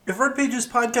If Red Pages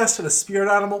podcast had a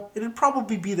spirit animal, it'd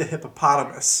probably be the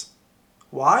hippopotamus.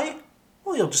 Why?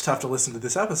 Well, you'll just have to listen to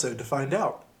this episode to find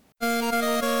out.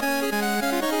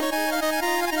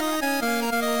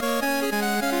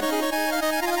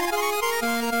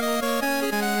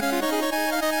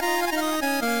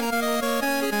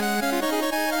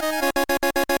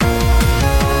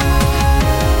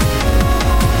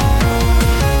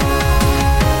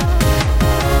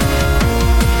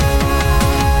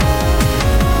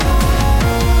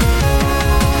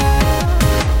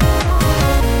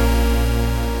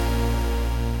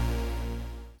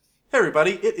 Hey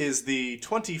everybody, it is the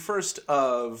 21st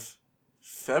of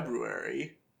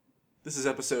February. This is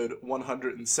episode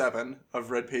 107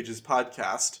 of Red Pages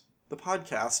Podcast, the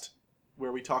podcast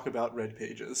where we talk about Red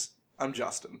Pages. I'm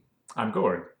Justin. I'm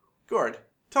Gord. Gord,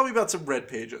 tell me about some Red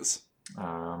Pages.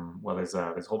 Well, there's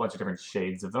a whole bunch of different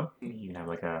shades of them. You can have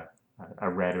like a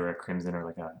red or a crimson or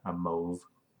like a mauve.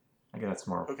 I guess that's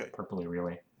more purpley,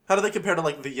 really. How do they compare to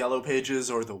like the yellow pages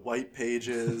or the white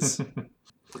pages?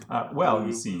 Well,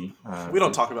 you see... we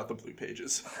don't talk about the blue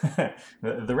pages.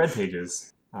 the red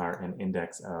pages are an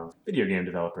index of video game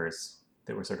developers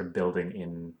that were sort of building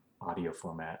in audio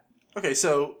format. Okay,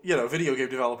 so, video game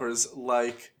developers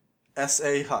like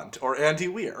S.A. Hunt or Andy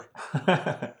Weir.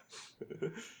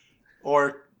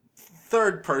 Or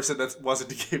third person that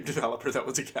wasn't a game developer that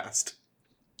was a guest.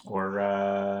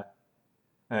 Or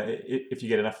if you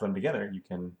get enough of them together, you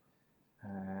can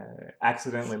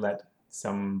accidentally let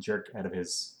some jerk out of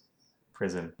his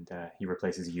prison. He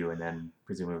replaces you and then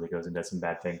presumably goes and does some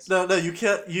bad things. No, you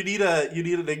can't. You need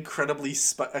an incredibly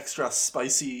extra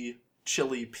spicy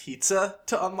chili pizza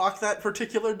to unlock that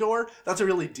particular door. That's a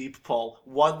really deep pull.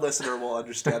 One listener will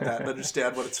understand that and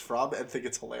understand what it's from and think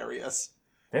it's hilarious.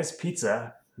 This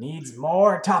pizza needs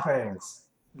more toppings.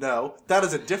 No, that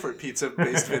is a different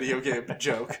pizza-based video game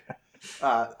joke.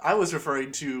 I was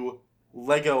referring to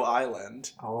Lego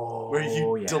Island, where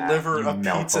you deliver a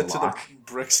pizza to the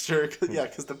Brickster. Yeah,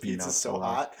 because the pizza's so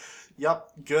hot.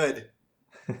 Yep, good.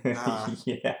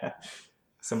 Yeah.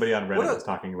 Somebody on Reddit was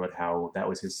talking about how that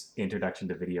was his introduction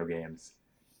to video games,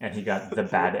 and he got the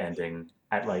bad ending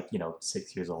at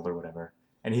 6 years old or whatever.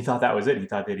 And he thought that was it. He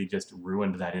thought that he just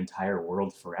ruined that entire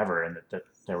world forever, and that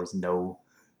there was no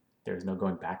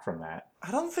going back from that.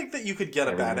 I don't think that you could get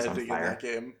a bad ending in that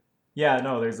game. Yeah,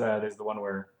 no. There's the one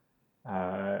where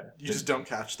you just don't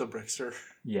catch the Brickster.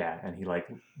 Yeah, and he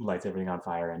lights everything on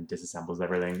fire and disassembles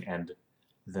everything, and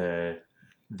the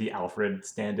Alfred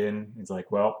stand-in is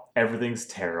like, well, everything's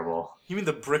terrible. You mean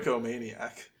the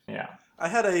Brickomaniac? Yeah. I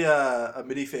had a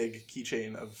minifig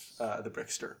keychain of the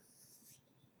Brickster.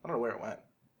 I don't know where it went.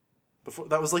 Before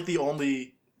that was like the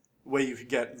only way you could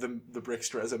get the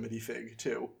Brickster as a minifig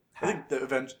too. I think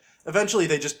eventually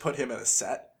they just put him in a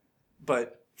set,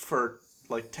 but for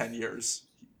 10 years.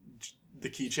 The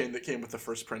keychain that came with the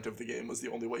first print of the game was the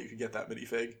only way you could get that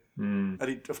minifig. And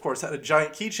he, of course, had a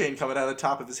giant keychain coming out of the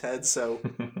top of his head, so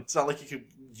it's not like you could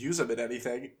use him in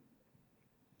anything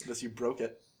unless you broke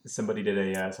it. Somebody's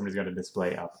got a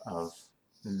display up of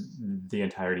the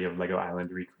entirety of Lego Island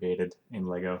recreated in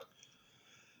Lego.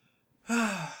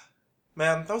 Man,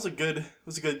 that was a good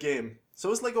game. So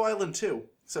was Lego Island 2,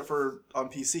 except for on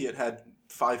PC it had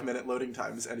 5-minute loading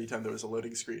times anytime there was a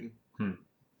loading screen.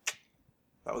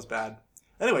 That was bad.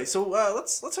 Anyway, so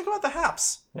let's talk about the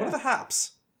haps. Yeah. What are the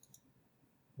haps?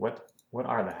 What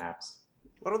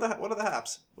are the haps? What are the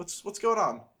haps? What's going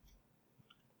on?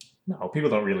 No,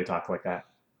 people don't really talk like that.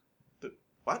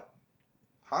 What?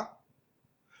 Huh?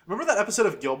 Remember that episode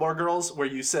of Gilmore Girls where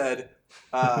you said,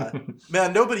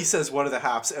 man, nobody says what are the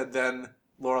haps, and then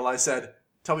Lorelai said,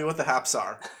 tell me what the haps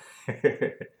are.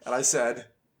 And I said,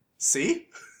 see?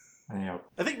 I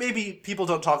think maybe people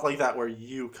don't talk like that where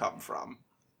you come from.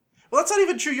 Well, that's not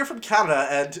even true. You're from Canada,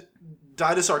 and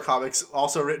Dinosaur Comics,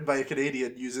 also written by a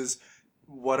Canadian, uses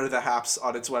what are the haps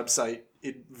on its website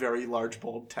in very large,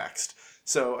 bold text.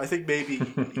 So I think maybe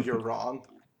you're wrong.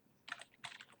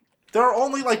 There are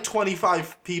only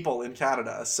 25 people in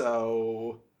Canada,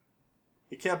 so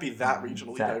it can't be that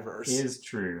regionally diverse. That is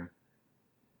true.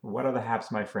 What are the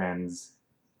haps, my friends?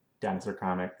 Dinosaur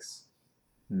Comics,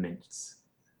 mints.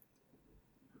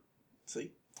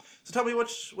 See? So tell me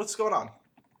what's going on.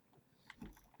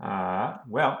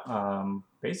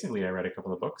 Basically I read a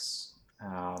couple of books.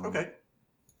 Okay.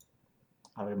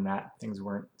 Other than that, things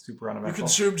weren't super uneventful. You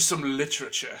consumed some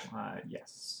literature.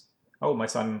 Yes. Oh, my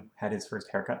son had his first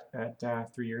haircut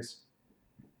at 3 years.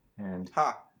 And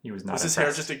he was not Was his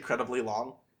hair just incredibly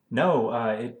long? No,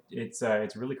 it's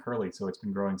really curly, so it's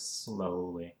been growing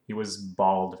slowly. He was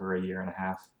bald for 1.5 years.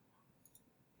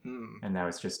 And now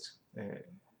it's just...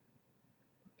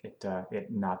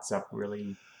 it knots up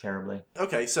really terribly.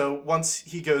 Okay, so once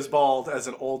he goes bald as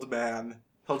an old man,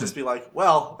 he'll just be like,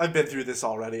 "Well, I've been through this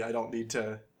already. I don't need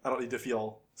to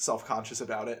feel self-conscious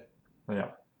about it."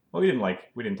 Yeah. Well, we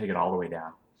didn't take it all the way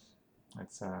down.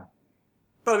 It's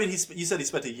But I mean, you said he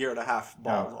spent a year and a half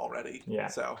bald oh already. yeah.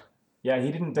 So, Yeah,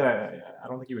 he didn't. I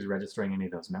don't think he was registering any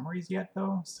of those memories yet,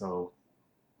 though. So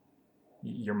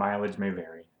your mileage may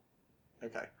vary.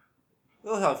 okay.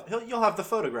 You'll have the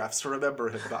photographs to remember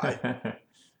him by.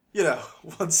 You know,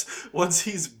 once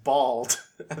he's bald,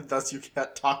 and thus you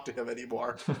can't talk to him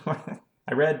anymore.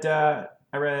 I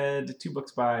read two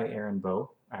books by Aaron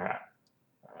Bow.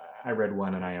 I read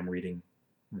one, and I am reading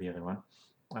the other one.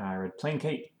 I read Plain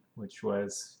Kate, which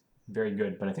was very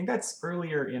good, but I think that's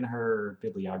earlier in her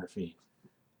bibliography.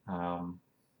 I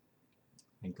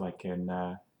think like in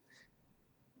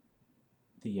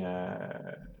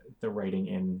the writing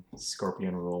in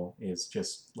Scorpion Rule is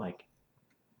just like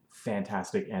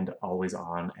fantastic and always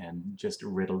on and just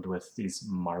riddled with these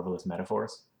marvelous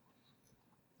metaphors.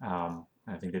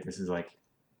 I think that this is like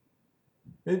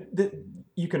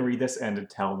you can read this and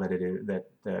tell that it is that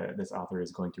this author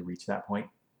is going to reach that point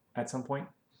at some point.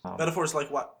 Metaphors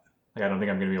like what? Like I don't think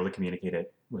I'm going to be able to communicate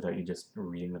it without you just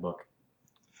reading the book.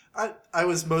 I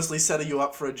was mostly setting you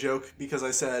up for a joke because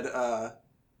I said,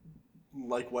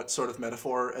 like, what sort of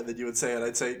metaphor? And then you would say it.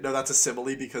 I'd say, no, that's a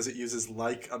simile because it uses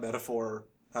like a metaphor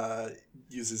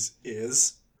uses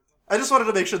is. I just wanted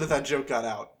to make sure that that joke got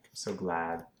out. I'm so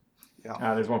glad.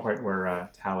 Yeah. There's one point where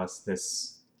Talus,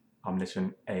 this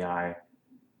omniscient AI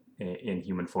in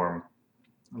human form,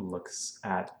 looks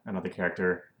at another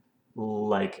character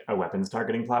like a weapons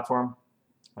targeting platform,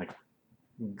 like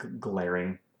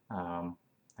glaring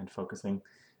and focusing,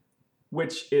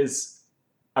 which is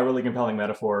a really compelling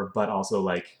metaphor, but also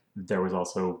like there was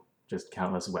also just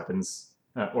countless weapons,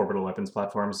 orbital weapons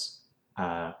platforms,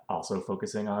 also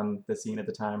focusing on the scene at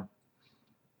the time.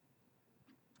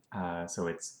 So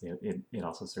it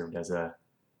also served as a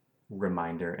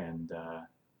reminder and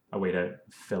a way to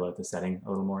fill out the setting a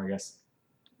little more, I guess.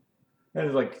 And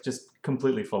it's like just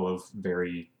completely full of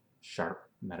very sharp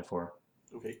metaphor.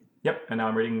 Okay. Yep, and now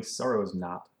I'm reading Sorrow's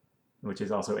Knot, which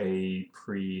is also a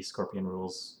pre-Scorpion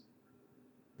Rules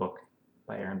book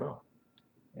by Aaron Bow.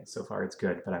 Yeah, so far it's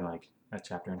good, but I'm like a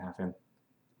chapter and a half in.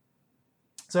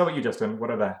 So how about you, Justin?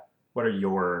 What are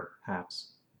your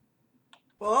haps?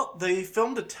 Well, they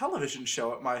filmed a television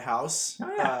show at my house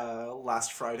Oh, yeah.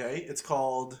 last Friday. It's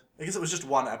called, I guess it was just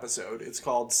one episode. It's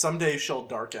called Someday She'll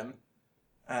Darken,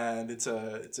 and it's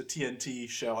a TNT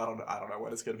show. I don't know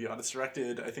when it's going to be on. It's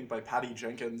directed, I think, by Patty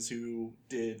Jenkins, who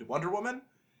did Wonder Woman,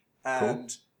 and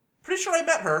Cool. pretty sure I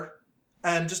met her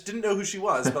and just didn't know who she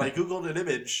was. But I googled an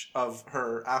image of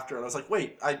her after, and I was like,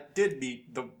 wait, I did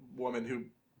meet the woman who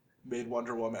made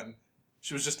Wonder Woman.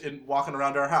 She was just walking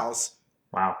around our house.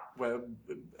 Wow.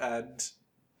 And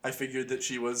I figured that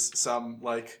she was some,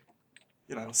 like,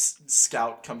 you know,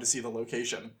 scout come to see the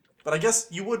location. But I guess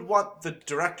you would want the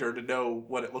director to know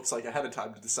what it looks like ahead of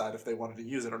time to decide if they wanted to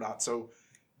use it or not. So,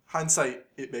 hindsight,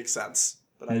 it makes sense.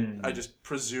 But I just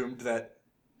presumed that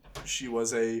she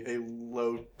was a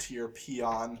low-tier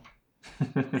peon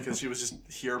because she was just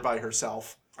here by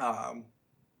herself.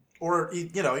 Or,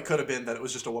 you know, it could have been that it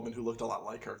was just a woman who looked a lot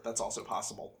like her. That's also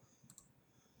possible.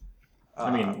 I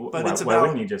mean, but why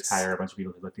wouldn't you just hire a bunch of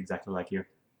people who looked exactly like you?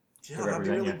 Yeah, that'd be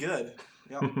really good.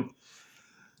 Yep.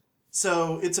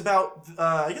 So it's about,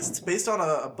 I guess it's based on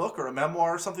a book or a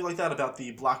memoir or something like that about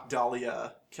the Black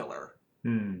Dahlia killer.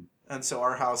 And so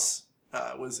our house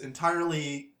was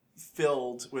entirely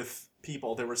filled with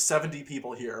people. There were 70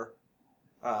 people here.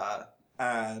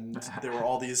 And there were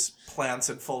all these plants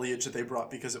and foliage that they brought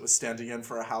because it was standing in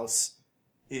for a house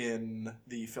in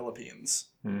the Philippines.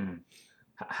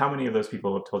 How many of those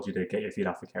people told you to get your feet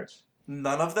off the couch?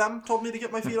 None of them told me to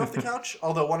get my feet off the couch,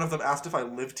 although one of them asked if I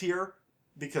lived here,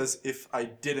 because if I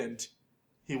didn't,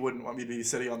 he wouldn't want me to be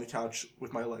sitting on the couch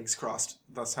with my legs crossed,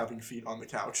 thus having feet on the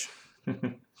couch.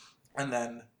 And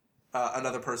then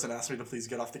another person asked me to please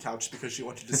get off the couch because she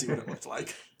wanted to see what it looked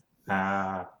like.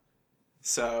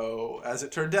 So, as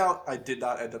it turned out, I did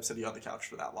not end up sitting on the couch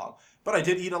for that long. But I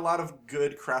did eat a lot of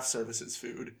good craft services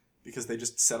food, because they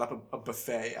just set up a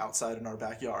buffet outside in our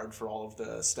backyard for all of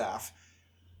the staff.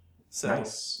 So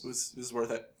nice. It was worth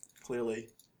it, clearly.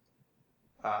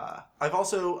 I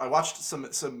watched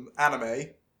some anime.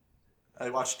 I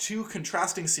watched two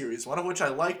contrasting series, one of which I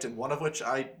liked and one of which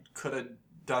I could have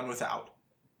done without.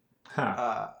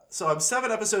 So I'm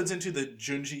 7 episodes into the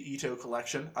Junji Ito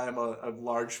collection. I am a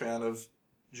large fan of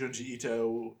Junji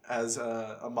Ito as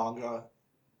a manga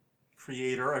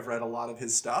creator. I've read a lot of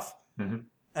his stuff.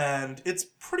 And it's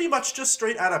pretty much just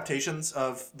straight adaptations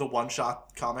of the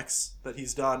one-shot comics that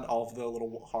he's done, all of the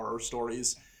little horror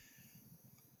stories.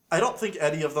 I don't think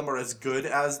any of them are as good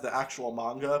as the actual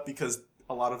manga, because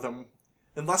a lot of them,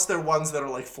 unless they're ones that are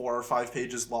like 4 or 5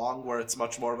 pages long, where it's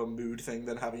much more of a mood thing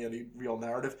than having any real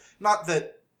narrative. Not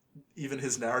that even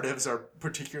his narratives are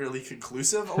particularly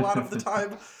conclusive a lot of the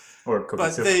time, Or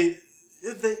but cohesive.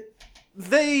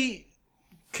 they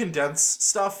condense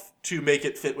stuff to make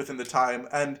it fit within the time,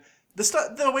 and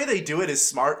the way they do it is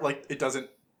smart. Like, it doesn't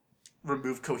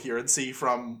remove coherency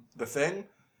from the thing,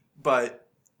 but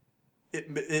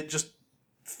it just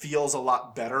feels a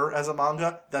lot better as a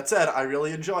manga. That said, I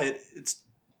really enjoy it. It's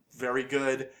very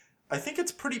good. I think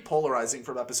it's pretty polarizing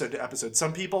from episode to episode.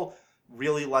 Some people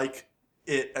really like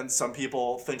it, and some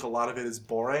people think a lot of it is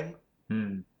boring.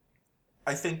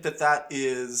 I think that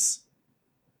is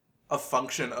a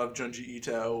function of Junji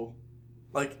Ito,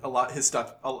 like a lot his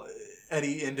stuff,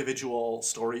 any individual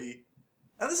story,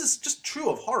 and this is just true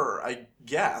of horror, I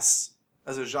guess,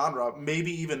 as a genre,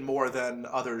 maybe even more than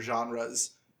other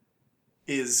genres,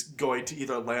 is going to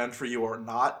either land for you or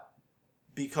not.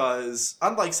 Because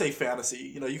unlike, say,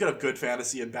 fantasy, you can have good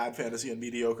fantasy and bad fantasy and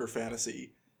mediocre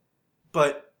fantasy,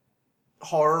 but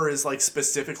horror is like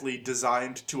specifically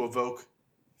designed to evoke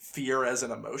fear as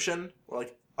an emotion, or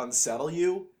like unsettle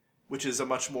you, which is a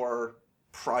much more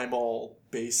primal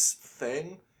base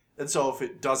thing. And so if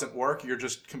it doesn't work, you're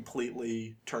just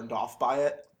completely turned off by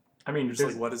it. I mean, You're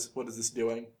just like, what is this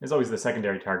doing? There's always the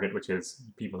secondary target, which is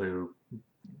people who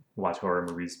watch horror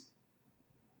movies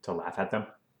to laugh at them.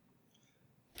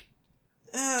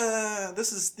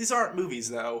 These aren't movies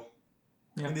though.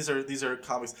 Yeah. I mean, these are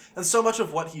comics, and so much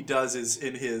of what he does is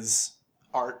in his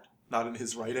art, not in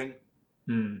his writing.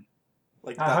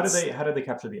 Like, how did they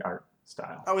capture the art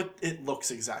style? Oh, it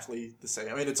looks exactly the same.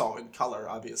 I mean, it's all in color,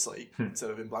 obviously,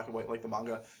 instead of in black and white like the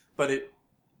manga. But it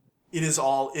is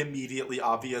all immediately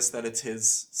obvious that it's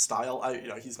his style.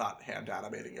 He's not hand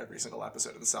animating every single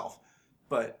episode himself,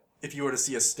 but if you were to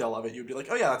see a still of it, you'd be like,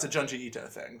 oh yeah, that's a Junji Ito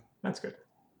thing. That's good.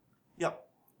 Yep.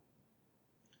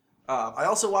 I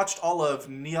also watched all of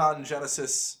Neon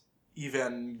Genesis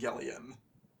Evangelion.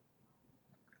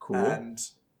 Cool. And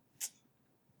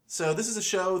so this is a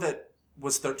show that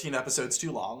was 13 episodes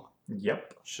too long.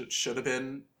 Yep. Should have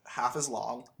been half as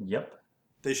long. Yep.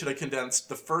 They should have condensed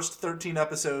the first 13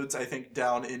 episodes, I think,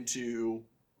 down into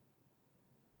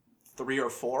 3 or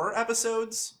 4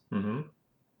 episodes. Mm-hmm.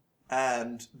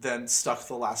 And then stuck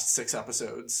the last 6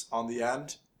 episodes on the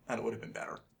end, and it would have been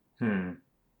better.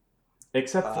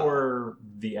 Except for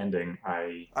the ending,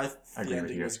 the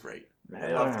ending was great.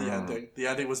 I loved the ending. The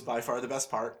ending was by far the best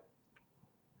part.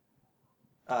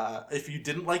 If you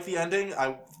didn't like the ending,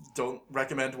 I don't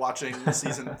recommend watching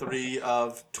season 3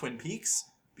 of Twin Peaks,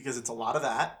 because it's a lot of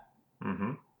that.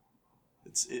 Mm-hmm.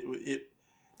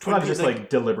 Twin Peaks, just like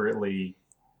deliberately,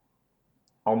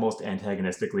 almost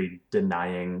antagonistically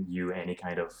denying you any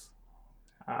kind of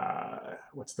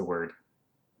what's the word?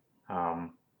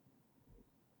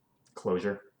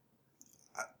 Closure.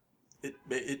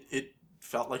 It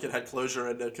felt like it had closure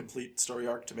and a complete story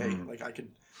arc to me.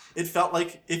 It felt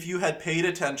like if you had paid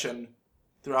attention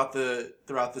throughout the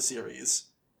series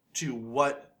to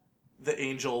what the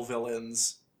angel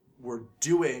villains were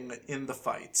doing in the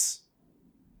fights,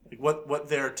 like what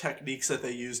their techniques that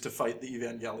they used to fight the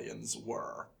Evangelions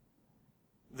were,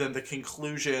 then the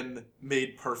conclusion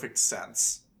made perfect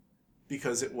sense,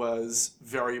 because it was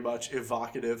very much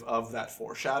evocative of that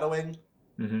foreshadowing.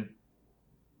 Mm-hmm.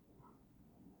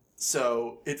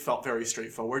 So it felt very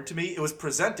straightforward to me. It was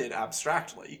presented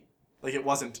abstractly. Like, it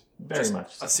wasn't very just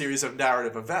much so. A series of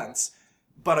narrative events,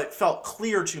 but it felt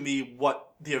clear to me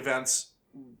what the events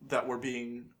that were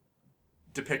being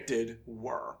depicted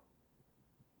were.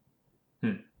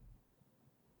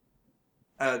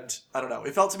 And I don't know.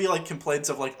 It felt to me like complaints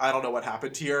of, like, I don't know what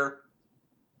happened here,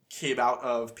 came out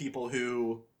of people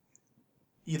who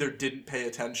either didn't pay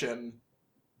attention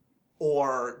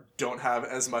or don't have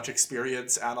as much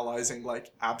experience analyzing,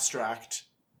 like, abstract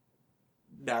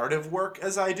narrative work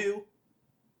as I do.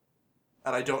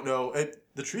 And I don't know.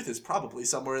 The truth is probably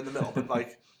somewhere in the middle. But,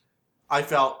 like, I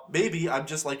felt maybe I'm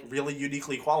just, like, really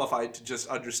uniquely qualified to just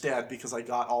understand, because I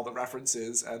got all the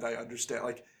references and I understand,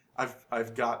 like,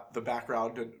 I've got the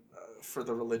background for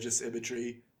the religious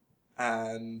imagery,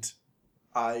 and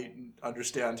I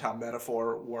understand how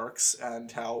metaphor works and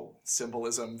how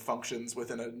symbolism functions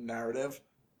within a narrative.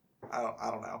 I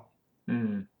don't know.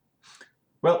 Mm.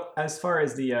 Well, as far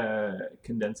as the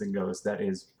condensing goes, that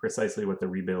is precisely what the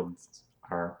rebuilds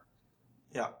are.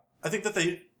 Yeah. I think that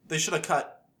they should have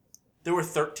cut... There were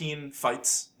 13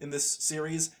 fights in this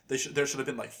series. There should have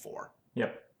been like 4.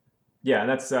 Yep. Yeah, and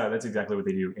that's exactly what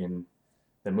they do in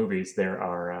the movies. There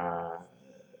are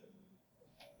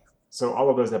so all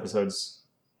of those episodes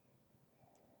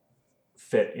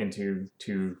fit into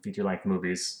two feature length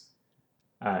movies,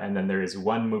 and then there is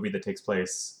one movie that takes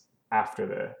place after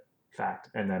the fact,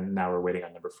 and then now we're waiting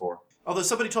on number four. Although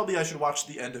somebody told me I should watch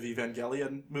the end of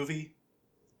Evangelion movie,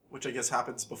 which I guess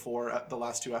happens before the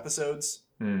last two episodes.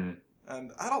 Hmm.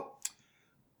 And I don't.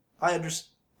 I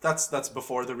understand. That's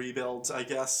before the rebuilds, I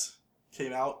guess,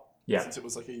 came out. Yeah. Since it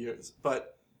was like a year.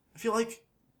 But I feel like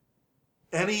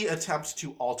any attempt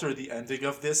to alter the ending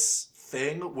of this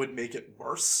thing would make it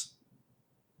worse,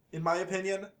 in my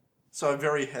opinion. So I'm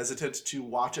very hesitant to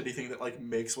watch anything that like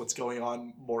makes what's going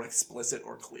on more explicit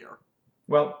or clear.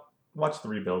 Well, watch the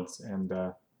rebuilds and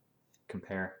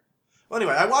compare. Well,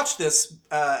 anyway, I watched this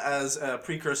as a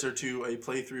precursor to a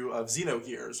playthrough of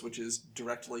Xenogears, which is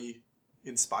directly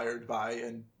inspired by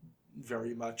and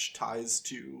very much ties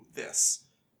to this,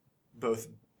 both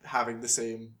having the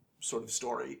same sort of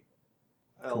story.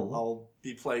 Cool. I'll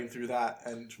be playing through that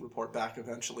and report back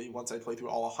eventually once I play through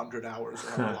all 100 hours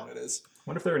or however long it is.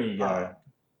 Wonder if there are any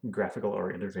graphical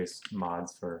or interface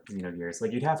mods for Xenogears.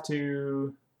 Like you'd have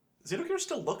to. Xenogears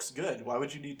still looks good. Why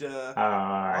would you need to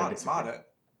mod it?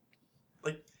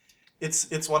 Like,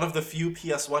 it's one of the few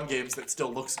PS1 games that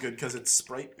still looks good because it's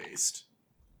sprite based.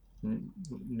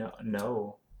 No,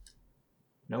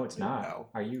 it's not. No.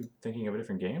 Are you thinking of a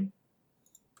different game?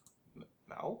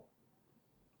 No.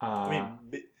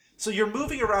 So you're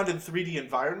moving around in 3D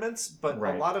environments, but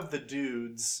right. A lot of the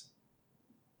dudes,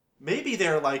 maybe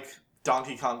they're like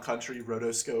Donkey Kong Country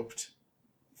rotoscoped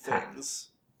things,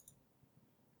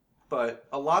 but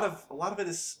a lot of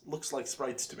it looks like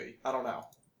sprites to me. I don't know.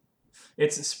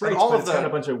 It's sprites, but it's got a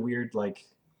bunch of weird like,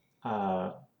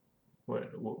 how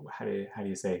do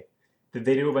you say?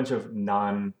 They do a bunch of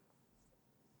non-pixel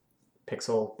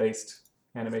based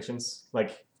animations,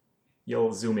 like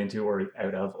you'll zoom into or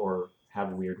out of or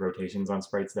have weird rotations on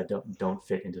sprites that don't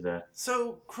fit into the.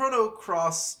 So Chrono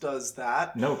Cross does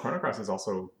that. No, Chrono Cross is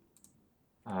also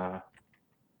all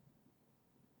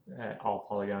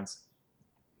polygons.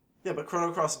 Yeah, but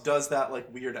Chrono Cross does that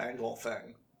like weird angle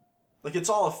thing. Like it's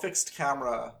all a fixed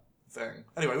camera thing.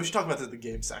 Anyway, we should talk about this in the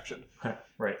game section.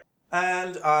 Right.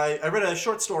 And I read a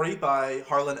short story by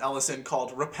Harlan Ellison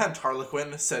called "Repent,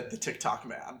 Harlequin," said the TikTok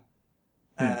man.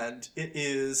 And it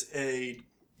is a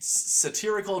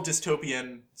satirical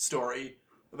dystopian story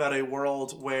about a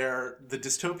world where the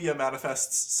dystopia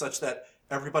manifests such that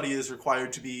everybody is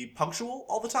required to be punctual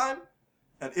all the time.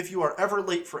 And if you are ever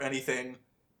late for anything,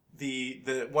 the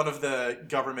one of the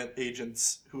government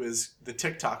agents, who is the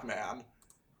TikTok man,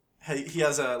 he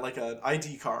has an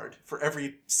ID card for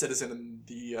every citizen in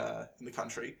the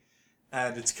country,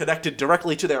 and it's connected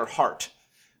directly to their heart.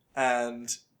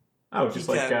 And just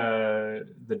like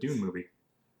the Dune movie.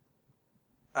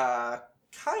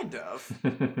 Kind of.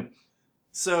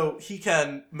 So he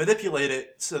can manipulate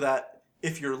it so that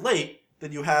if you're late,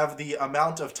 then you have the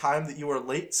amount of time that you are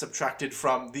late subtracted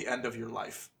from the end of your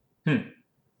life.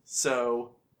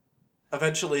 So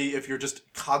eventually, if you're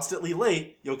just constantly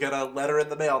late, you'll get a letter in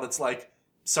the mail that's like,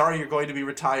 "Sorry, you're going to be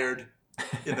retired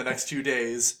in the next 2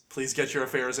 days. Please get your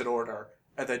affairs in order."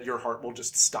 And then your heart will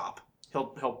just stop.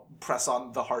 He'll press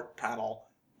on the heart panel,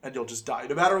 and you'll just die,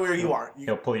 no matter where you are.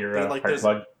 He'll pull your heart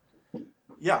plug.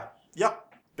 Yeah,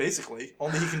 yep. Basically,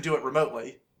 only he can do it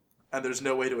remotely, and there's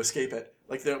no way to escape it.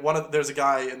 Like there's a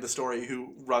guy in the story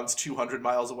who runs 200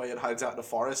 miles away and hides out in a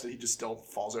forest, and he just still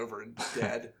falls over and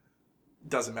dead.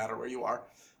 Doesn't matter where you are.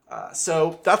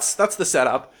 So that's the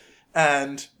setup,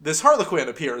 and this Harlequin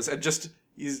appears, and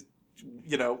he's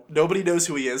nobody knows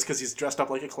who he is because he's dressed up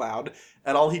like a clown,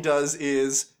 and all he does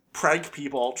is prank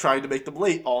people, trying to make them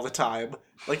late all the time,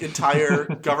 like entire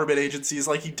government agencies.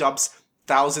 Like he dumps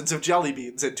thousands of jelly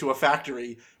beans into a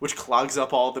factory, which clogs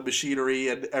up all the machinery,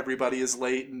 and everybody is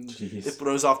late, and it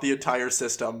throws off the entire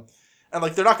system. And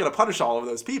like they're not going to punish all of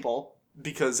those people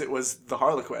because it was the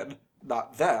Harlequin,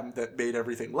 not them, that made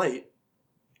everything late.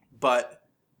 But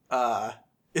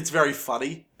it's very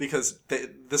funny because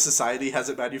the society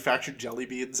hasn't manufactured jelly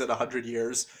beans in 100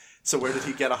 years. So where did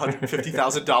he get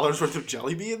 $150,000 worth of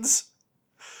jelly beans?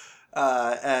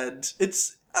 And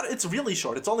it's really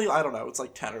short. It's only, I don't know, it's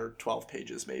like 10 or 12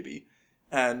 pages maybe.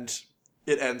 And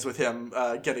it ends with him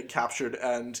getting captured,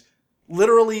 and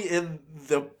literally in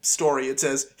the story it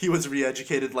says he was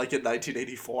re-educated like in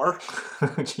 1984.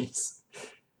 Jeez.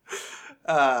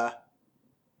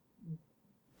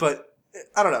 But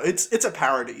I don't know. It's a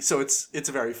parody, so it's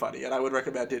very funny, and I would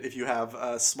recommend it if you have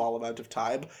a small amount of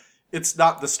time. It's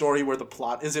not the story where the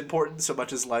plot is important so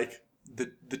much as like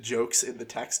the jokes in the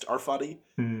text are funny.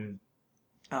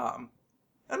 And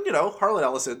Harlan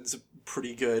Ellison's a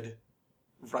pretty good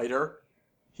writer.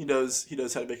 He knows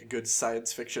how to make a good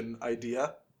science fiction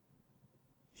idea.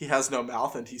 He has no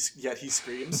mouth, and yet he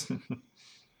screams.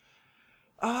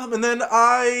 And then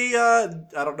I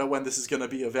don't know when this is going to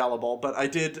be available, but I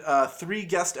did 3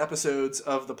 guest episodes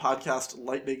of the podcast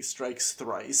Lightning Strikes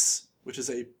Thrice, which is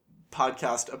a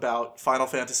podcast about Final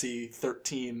Fantasy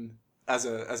 13 as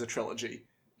a trilogy.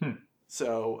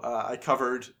 So I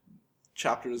covered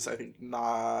chapters, I think,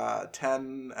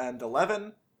 10 and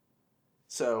 11.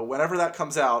 So whenever that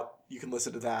comes out, you can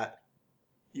listen to that.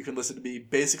 You can listen to me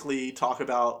basically talk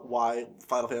about why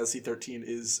Final Fantasy 13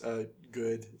 is a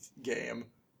good game,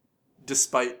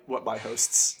 despite what my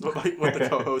hosts, what the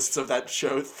co-hosts of that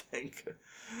show think.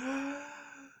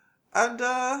 And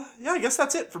I guess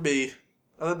that's it for me.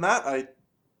 Other than that, I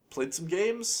played some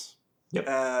games,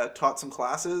 taught some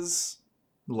classes,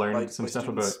 learned some stuff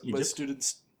about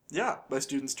Egypt. My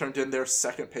students turned in their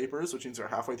second papers, which means they're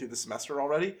halfway through the semester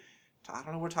already. I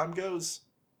don't know where time goes.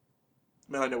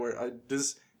 I mean, I know where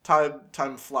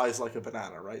time flies like a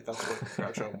banana, right? That's what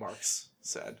Groucho Marx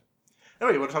said.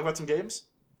 Anyway, you want to talk about some games?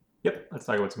 Yep, let's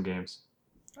talk about some games.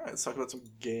 All right, let's talk about some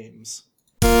games.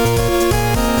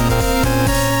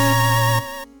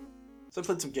 So I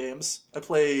played some games. I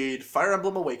played Fire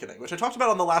Emblem Awakening, which I talked about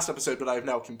on the last episode, but I've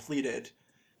now completed.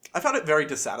 I found it very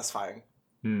dissatisfying.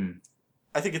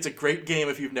 I think it's a great game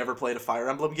if you've never played a Fire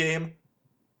Emblem game.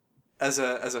 As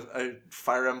a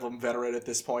Fire Emblem veteran at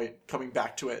this point, coming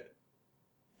back to it,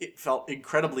 it felt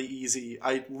incredibly easy.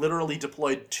 I literally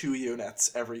deployed 2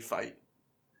 units every fight.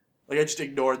 Like, I just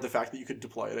ignored the fact that you could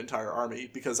deploy an entire army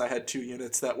because I had 2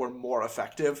 units that were more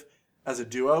effective as a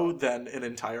duo than an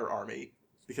entire army.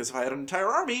 Because if I had an entire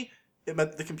army, it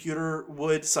meant the computer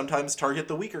would sometimes target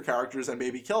the weaker characters and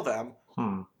maybe kill them.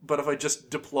 But if I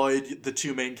just deployed the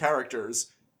 2 main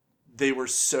characters, they were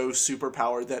so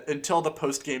superpowered that until the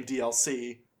post-game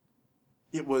DLC,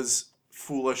 it was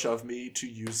foolish of me to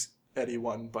use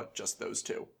anyone but just those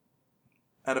 2.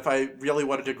 And if I really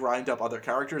wanted to grind up other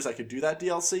characters, I could do that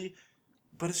DLC,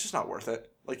 but it's just not worth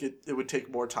it. Like, it would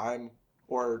take more time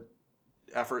or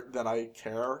effort than I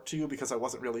care to because I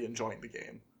wasn't really enjoying the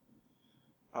game.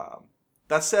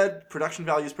 That said, production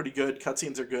value is pretty good.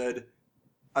 Cutscenes are good.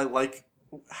 I like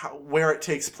where it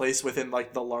takes place within,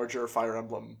 like, the larger Fire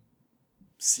Emblem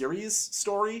series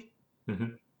story.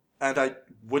 And I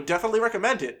would definitely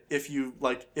recommend it if you,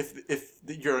 like, if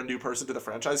you're a new person to the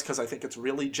franchise, because I think it's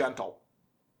really gentle.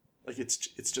 Like, it's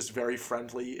just very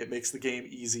friendly. It makes the game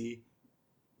easy.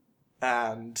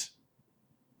 And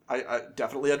I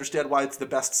definitely understand why it's the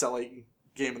best-selling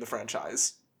game in the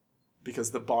franchise.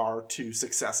 Because the bar to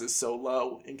success is so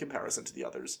low in comparison to the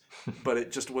others. But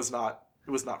it just was not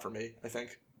for me, I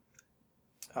think.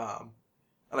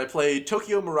 And I played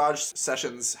Tokyo Mirage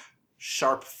Sessions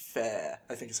Sharp Fair,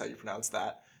 I think is how you pronounce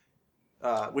that.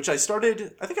 Which I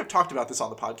started, I think I've talked about this on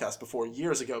the podcast before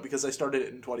years ago, because I started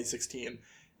it in 2016.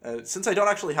 Since I don't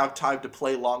actually have time to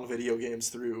play long video games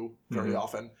through very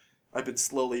often, I've been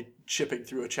slowly chipping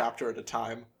through a chapter at a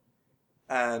time,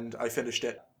 and I finished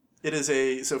it. It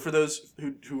is so for those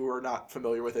who are not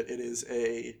familiar with it, it is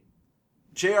a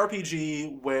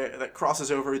JRPG that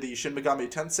crosses over the Shin Megami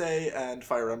Tensei and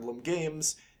Fire Emblem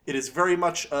games. It is very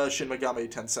much a Shin Megami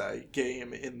Tensei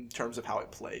game in terms of how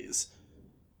it plays.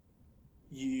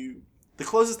 The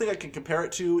closest thing I can compare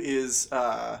it to is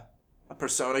a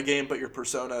Persona game, but your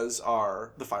personas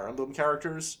are the Fire Emblem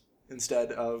characters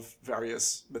instead of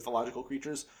various mythological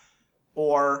creatures.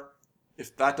 Or,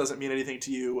 if that doesn't mean anything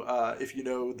to you, if you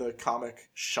know the comic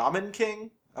Shaman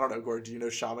King. I don't know, Gord, do you know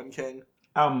Shaman King?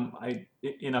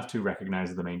 Enough to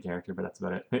recognize the main character, but that's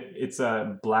about it. It's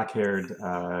a black-haired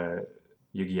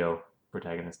Yu-Gi-Oh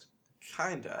protagonist.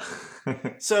 Kinda.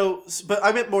 But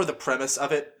I meant more the premise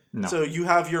of it. No. So you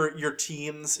have your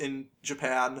teens in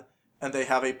Japan, and they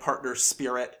have a partner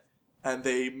spirit, and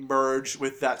they merge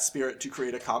with that spirit to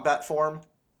create a combat form.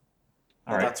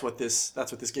 All right. That's what this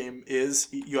game is.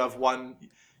 You have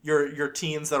your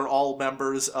teens that are all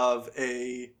members of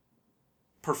a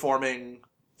performing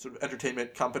sort of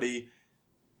entertainment company.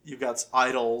 You've got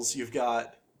idols, you've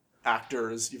got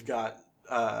actors, you've got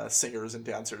singers and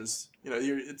dancers.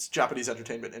 It's Japanese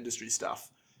entertainment industry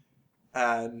stuff.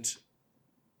 And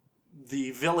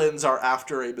the villains are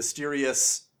after a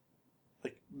mysterious,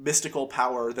 like, mystical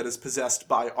power that is possessed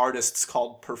by artists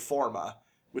called Performa,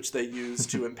 which they use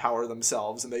to empower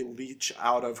themselves, and they leech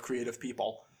out of creative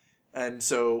people. And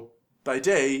so by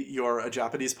day, you're a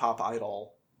Japanese pop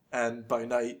idol, and by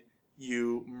night,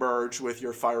 you merge with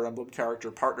your Fire Emblem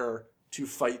character partner to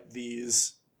fight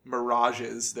these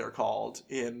mirages, they're called,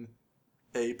 in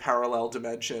a parallel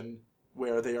dimension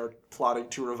where they are plotting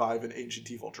to revive an ancient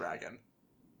evil dragon.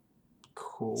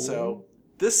 Cool. So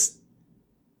this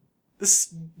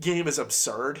game is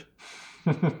absurd.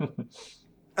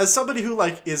 As somebody who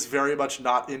like is very much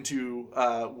not into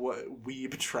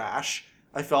weeb trash,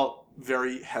 I felt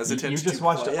very hesitant. You just to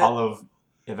watched play all of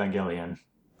Evangelion.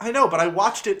 I know, but I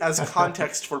watched it as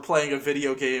context for playing a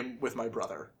video game with my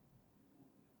brother.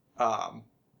 My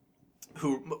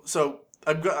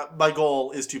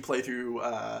goal is to play through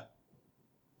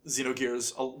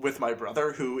Xenogears with my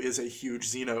brother, who is a huge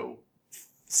Xeno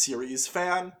series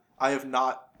fan. I have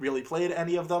not really played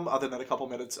any of them other than a couple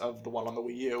minutes of the one on the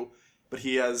Wii U, but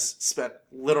he has spent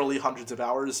literally hundreds of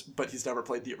hours, but he's never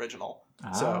played the original.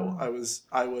 So I was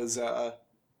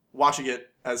watching it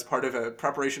as part of a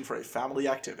preparation for a family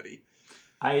activity.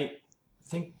 I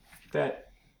think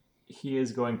that he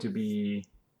is going to be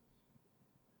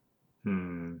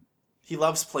He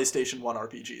loves PlayStation 1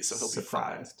 RPGs, so he'll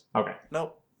surprised. be fine. Okay.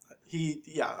 No.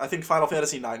 I think Final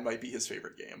Fantasy IX might be his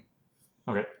favorite game.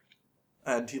 Okay.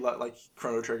 And he like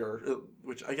Chrono Trigger,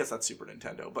 which I guess that's Super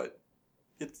Nintendo, but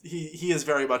he is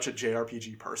very much a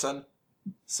JRPG person,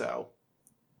 so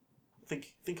I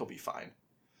think he'll be fine.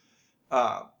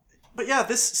 But yeah,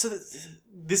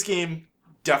 this game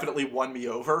definitely won me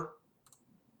over,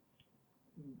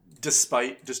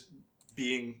 despite just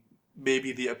being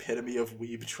maybe the epitome of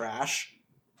weeb trash,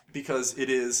 because it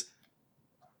is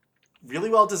really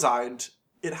well designed.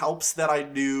 It helps that I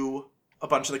knew a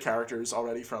bunch of the characters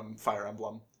already from Fire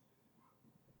Emblem,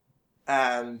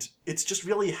 and it's just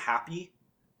really happy.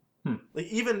 Like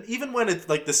even when it's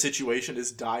like the situation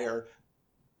is dire,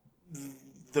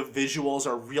 the visuals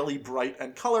are really bright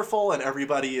and colorful, and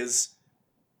everybody is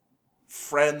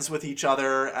friends with each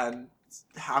other and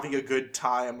having a good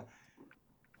time.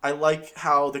 I like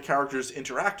how the characters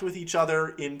interact with each other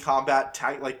in combat.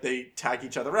 They tag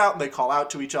each other out and they call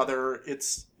out to each other.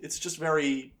 It's just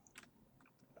very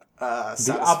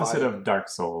satisfying. The opposite of Dark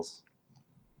Souls.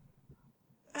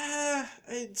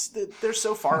 They're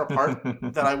so far apart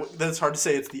that it's hard to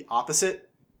say it's the opposite.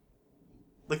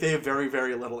 Like, they have very,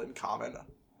 very little in common.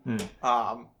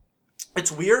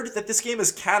 It's weird that this game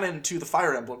is canon to the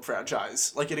Fire Emblem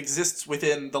franchise. Like, it exists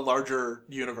within the larger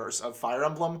universe of Fire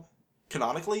Emblem,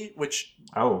 canonically, which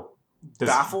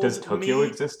baffles does Tokyo me.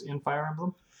 exist in Fire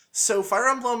Emblem? So Fire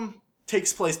Emblem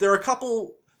takes place... There are a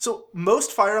couple... So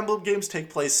most Fire Emblem games take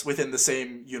place within the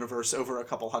same universe over a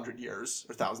couple hundred years,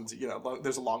 or thousands,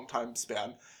 there's a long time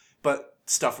span. But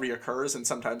stuff reoccurs, and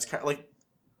sometimes,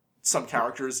 some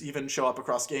characters even show up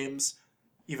across games,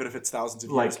 even if it's thousands of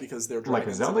years, because they're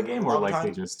dragons. Like a Zelda game, or like they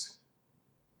just...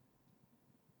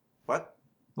 What?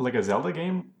 Like a Zelda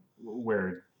game,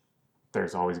 where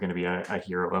there's always going to be a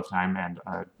hero of time and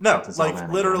no, like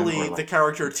literally the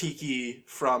character Tiki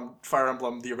from Fire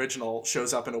Emblem the original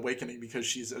shows up in Awakening because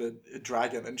she's a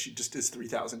dragon and she just is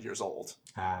 3,000 years old.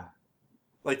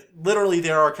 Like literally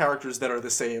there are characters that are the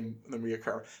same and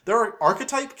reoccur. There are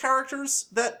archetype characters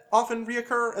that often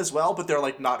reoccur as well, but they're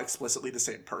like not explicitly the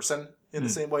same person in the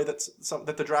same way that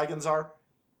the dragons are.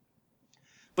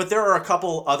 But there are a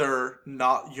couple other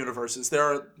not universes that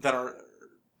are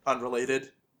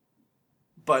unrelated.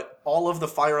 But all of the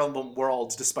Fire Emblem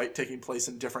worlds, despite taking place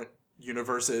in different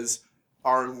universes,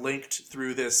 are linked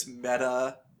through this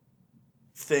meta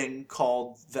thing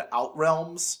called the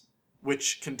Outrealms,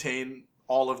 which contain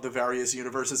all of the various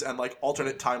universes and like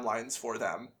alternate timelines for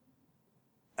them.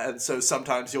 And so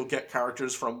sometimes you'll get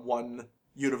characters from one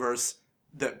universe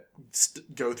that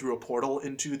go through a portal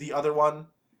into the other one.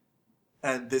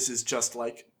 And this is just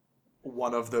like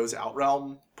one of those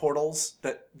Outrealm portals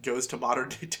that goes to modern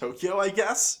day Tokyo, I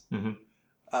guess. Mm-hmm.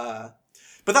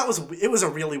 But it was a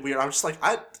really weird. I was just like,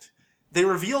 they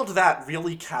revealed that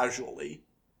really casually,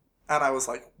 and I was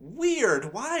like,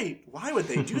 weird. Why would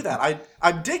they do that?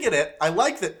 I'm digging it. I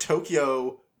like that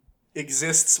Tokyo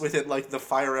exists within like the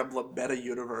Fire Emblem meta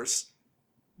universe,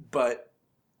 but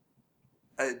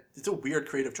it's a weird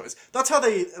creative choice. That's how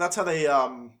they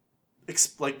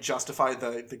justify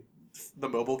the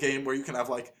mobile game where you can have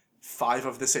like 5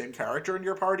 of the same character in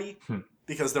your party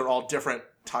because they're all different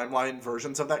timeline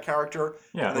versions of that character.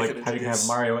 Yeah, like how you can have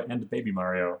Mario and Baby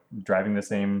Mario driving the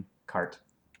same cart.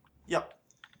 Yep.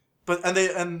 But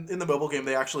and in the mobile game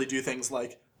they actually do things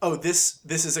like, oh, this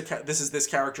is this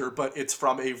character, but it's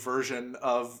from a version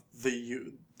of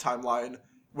the timeline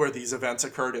where these events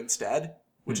occurred instead,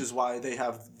 which is why they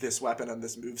have this weapon and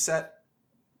this moveset.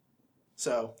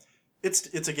 So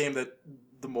it's a game that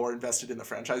the more invested in the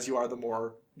franchise you are, the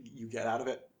more you get out of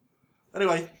it.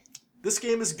 Anyway, this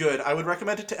game is good. I would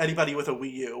recommend it to anybody with a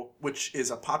Wii U, which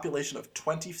is a population of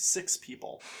 26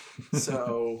 people.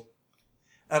 So,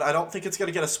 And I don't think it's going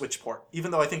to get a Switch port, even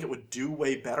though I think it would do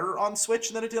way better on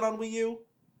Switch than it did on Wii U.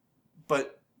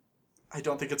 But I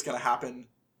don't think it's going to happen.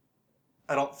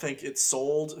 I don't think it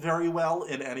sold very well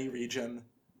in any region.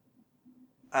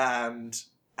 And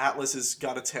Atlas has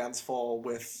got its hands full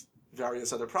with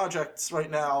various other projects right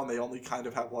now, and they only kind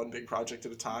of have one big project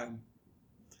at a time.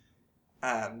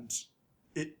 And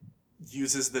it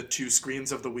uses the 2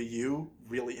 screens of the Wii U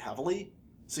really heavily,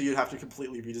 so you'd have to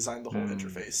completely redesign the whole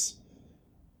interface.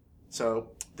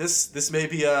 So this may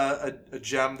be a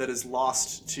gem that is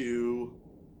lost to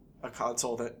a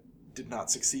console that did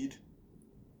not succeed,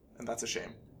 and that's a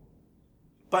shame.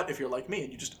 But if you're like me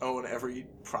and you just own every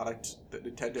product that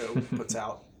Nintendo puts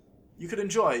out, you could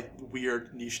enjoy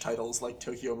weird niche titles like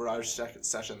Tokyo Mirage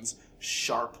Sessions,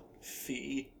 Sharp,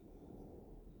 Fee.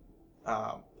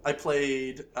 I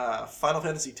played Final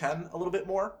Fantasy X a little bit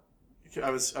more. I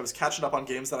was catching up on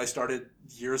games that I started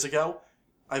years ago.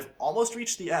 I've almost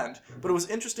reached the end, but it was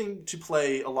interesting to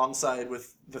play alongside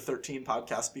with the 13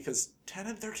 podcast because 10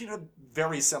 and 13 are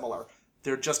very similar.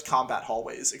 They're just combat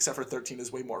hallways, except for 13 is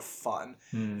way more fun.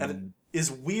 And it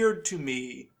is weird to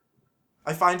me.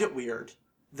 I find it weird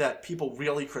that people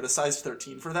really criticized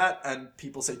 13 for that, and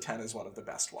people say 10 is one of the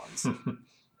best ones.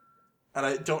 And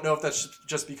I don't know if that's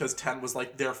just because 10 was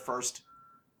like their first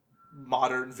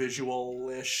modern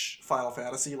visual-ish Final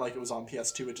Fantasy. Like it was on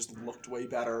PS2, it just looked way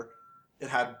better. It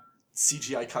had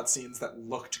CGI cutscenes that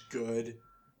looked good.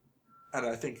 And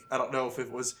I don't know if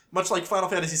it was much like Final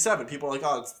Fantasy VII. People are like,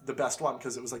 oh, it's the best one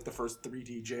because it was like the first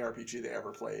 3D JRPG they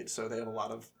ever played. So they have a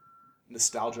lot of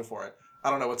nostalgia for it.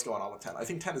 I don't know what's going on with 10. I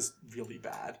think 10 is really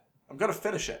bad. I'm going to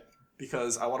finish it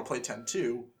because I want to play 10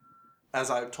 too,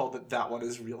 as I'm told that one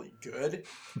is really good.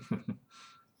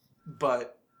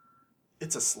 But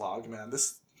it's a slog, man.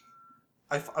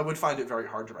 I would find it very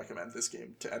hard to recommend this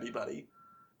game to anybody.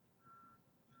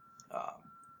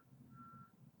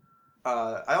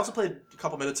 I also played a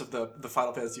couple minutes of the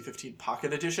Final Fantasy 15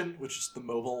 Pocket Edition, which is the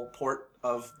mobile port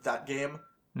of that game.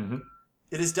 Mm-hmm.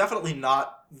 It is definitely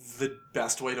not the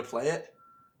best way to play it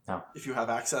if you have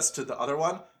access to the other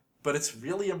one, but it's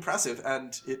really impressive,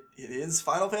 and it is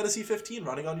Final Fantasy 15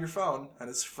 running on your phone, and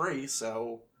it's free,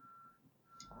 so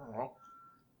I don't know.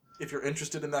 If you're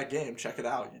interested in that game, check it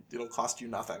out. It'll cost you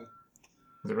nothing.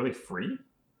 Is it really free?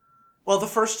 Well, the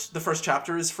first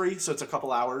chapter is free, so it's a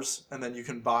couple hours, and then you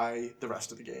can buy the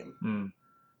rest of the game.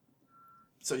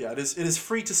 So yeah, it is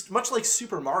free to much like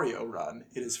Super Mario Run.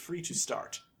 It is free to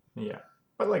start. Yeah,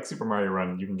 but like Super Mario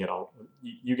Run, you can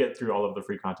get through all of the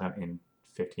free content in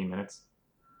 15 minutes.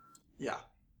 Yeah,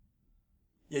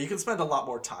 you can spend a lot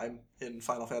more time in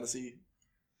Final Fantasy.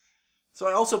 So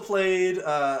I also played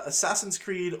Assassin's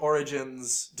Creed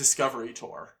Origins Discovery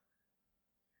Tour.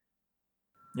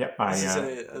 Yep,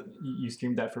 you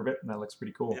streamed that for a bit, and that looks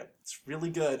pretty cool. Yeah, it's really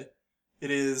good.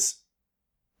 It is.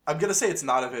 I'm gonna say it's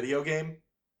not a video game.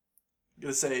 I'm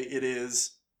gonna say it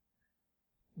is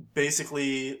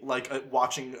basically like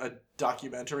watching a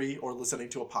documentary or listening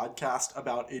to a podcast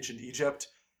about ancient Egypt,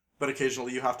 but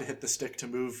occasionally you have to hit the stick to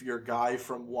move your guy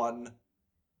from one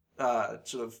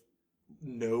sort of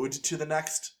node to the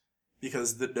next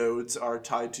because the nodes are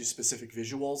tied to specific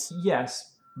visuals.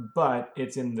 Yes, but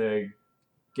it's in the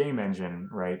game engine,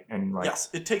 right? And yes,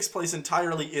 it takes place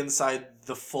entirely inside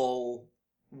the full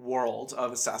world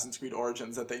of Assassin's Creed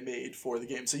Origins that they made for the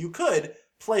game. So you could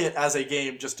play it as a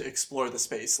game just to explore the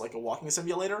space, like a walking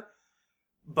simulator,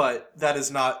 but that is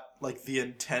not like the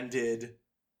intended.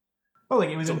 Well, like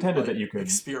it was intended that you could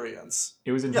experience.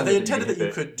 It was intended that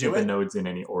you could do the nodes in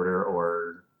any order,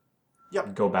 or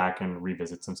go back and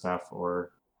revisit some stuff,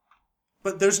 or.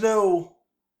 But there's no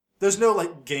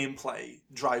like gameplay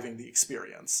driving the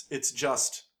experience. It's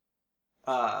just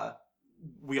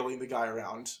wheeling the guy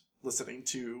around, listening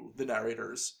to the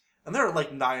narrators. And there are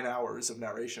like 9 hours of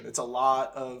narration. It's a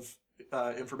lot of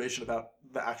information about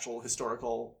the actual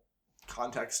historical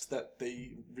context that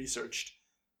they researched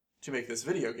to make this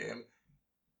video game.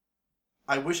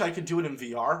 I wish I could do it in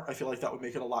VR. I feel like that would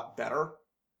make it a lot better,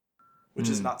 which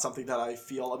is not something that I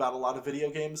feel about a lot of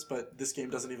video games, but this game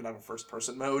doesn't even have a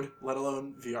first-person mode, let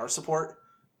alone VR support.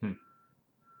 And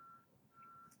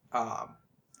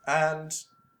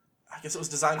I guess it was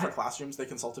designed for classrooms. They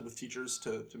consulted with teachers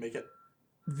to make it.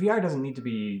 VR doesn't need to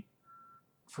be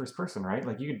first-person, right?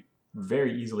 Like, you could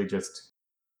very easily just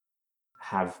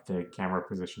have the camera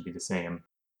position be the same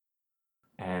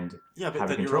and have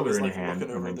a controller in your hand,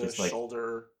 and then just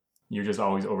shoulder. You're just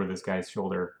always over this guy's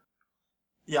shoulder.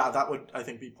 Yeah, that would, I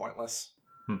think, be pointless.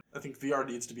 I think VR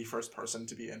needs to be first person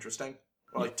to be interesting,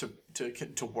 or like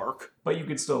to work. But you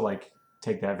could still like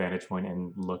take that vantage point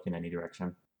and look in any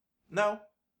direction. No,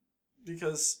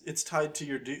 Because it's tied to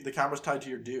your dude. The camera's tied to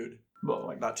your dude, Well,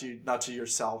 like, not to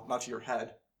yourself, not to your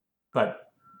head.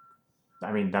 but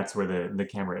I mean, that's where the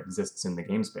camera exists in the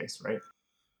game space, right?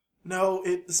 No,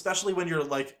 it especially when you're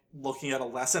like looking at a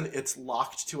lesson, it's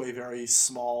locked to a very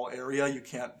small area. You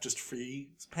can't just free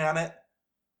pan it.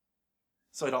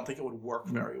 So I don't think it would work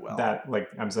very well. That, like,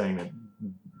 I'm saying that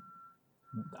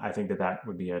I think that that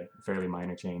would be a fairly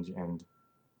minor change, and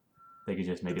they could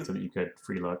just make it so that you could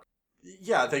free look.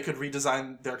 Yeah, they could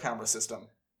redesign their camera system,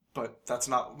 but that's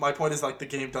not my point. Is like the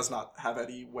game does not have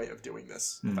any way of doing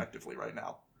this Hmm. effectively right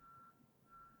now.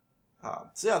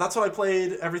 So yeah, that's what I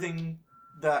played. Everything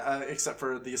that except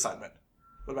for the assignment.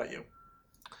 What about you?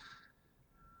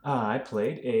 I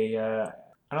played a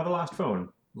another Lost Phone,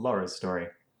 Laura's Story,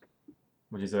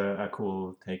 which is a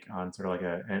cool take on sort of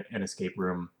like an escape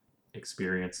room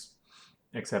experience,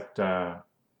 except the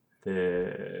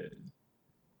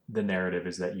the narrative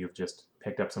is that you've just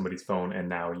picked up somebody's phone and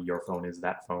now your phone is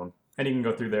that phone, and you can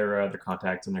go through their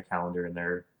contacts and their calendar and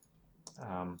their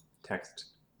text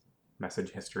message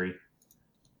history.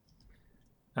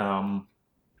 Um,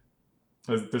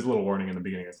 there's a little warning in the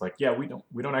beginning. It's like, yeah, we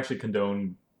don't actually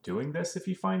condone doing this if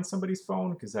you find somebody's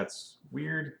phone because that's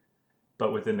weird.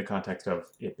 But within the context of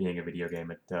it being a video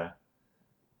game,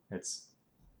 it's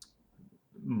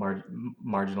mar-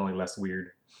 marginally less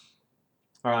weird.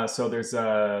 So there's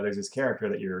this character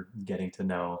that you're getting to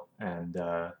know, and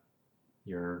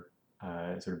you're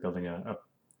sort of building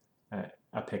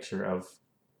a picture of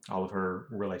all of her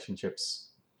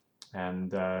relationships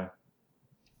and uh,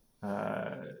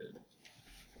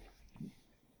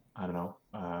 I don't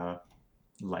know,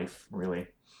 life really.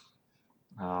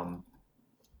 Um,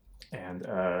 and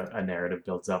a narrative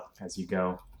builds up as you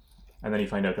go, and then you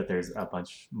find out that there's a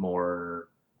bunch more.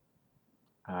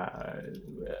 Uh,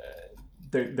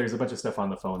 there's a bunch of stuff on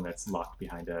the phone that's locked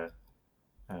behind a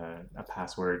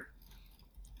password,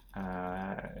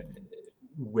 uh,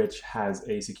 which has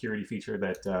a security feature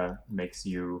that makes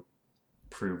you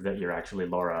prove that you're actually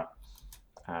Laura,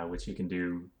 which you can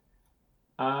do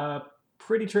uh,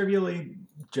 pretty trivially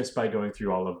just by going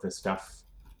through all of this stuff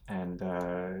and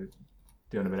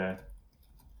doing a bit of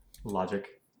logic.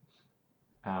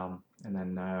 And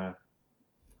then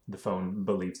the phone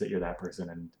believes that you're that person,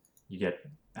 and you get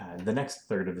the next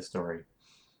third of the story,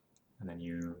 and then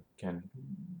you can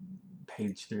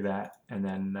page through that, and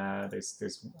then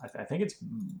there's I think it's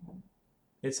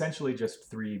essentially just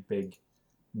three big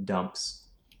dumps,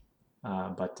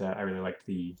 but I really liked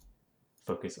the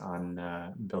focus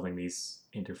on building these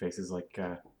interfaces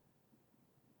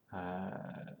uh,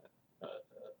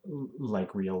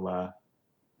 like real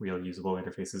usable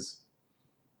interfaces.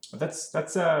 But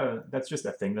that's just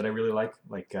a thing that I really like.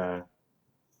 Like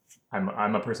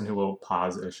I'm a person who will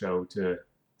pause a show to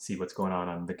see what's going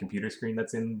on the computer screen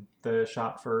that's in the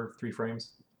shot for 3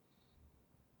 frames.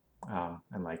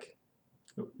 And like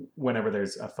whenever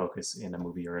there's a focus in a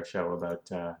movie or a show about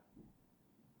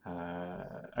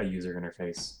a user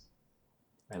interface,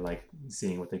 I like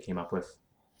seeing what they came up with.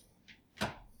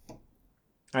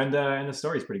 And the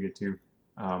story's pretty good too,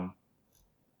 um,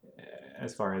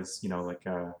 as far as like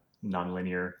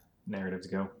non-linear narratives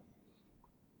go.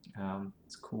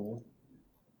 It's cool.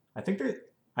 I think there,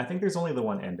 I think there's only the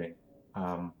one ending,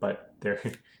 but there,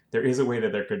 there is a way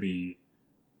that there could be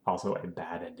also a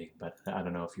bad ending, but I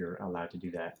don't know if you're allowed to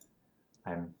do that.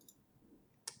 I'm,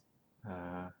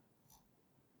 uh,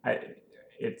 I,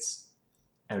 it's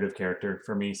out of character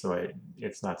for me, so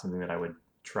it's not something that I would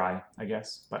try, I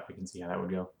guess, but I can see how that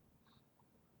would go.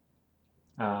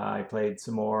 I played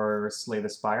some more Slay the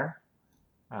Spire.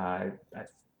 I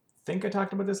think I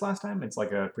talked about this last time. It's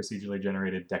like a procedurally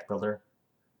generated deck builder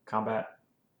combat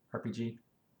RPG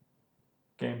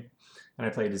game, and I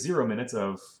played 0 minutes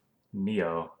of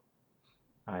Neo.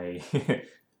 I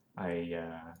I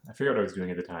figured out what I was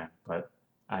doing at the time, but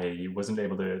I wasn't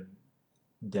able to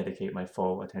dedicate my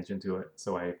full attention to it.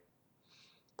 So I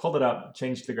pulled it up,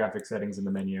 changed the graphic settings in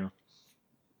the menu,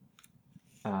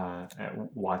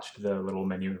 watched the little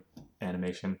menu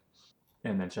animation,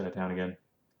 and then shut it down again.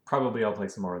 Probably I'll play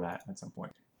some more of that at some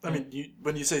point. I mean,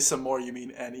 when you say some more, you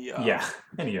mean any Yeah, of?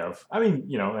 any of. I mean,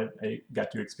 I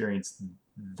got to experience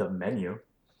the menu.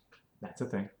 That's a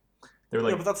thing. They're Yeah,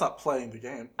 but like, that's not playing the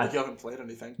game. Like I, you haven't played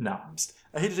anything. no.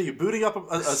 I hate to tell you, booting up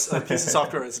a piece of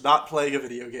software is not playing a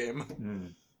video game.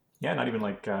 Mm. Yeah, not even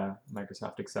like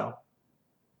Microsoft Excel.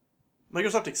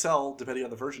 Microsoft Excel, depending on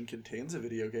the version, contains a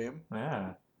video game.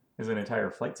 Yeah, there's an entire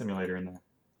flight simulator in there.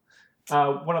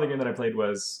 One other game that I played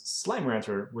was Slime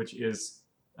Rancher, which is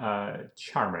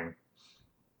charming.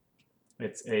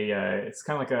 It's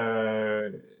kind of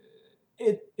like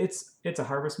it's a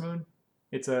Harvest Moon,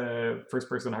 It's a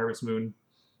first-person Harvest Moon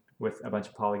with a bunch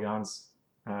of polygons,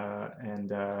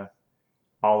 and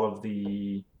all of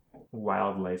the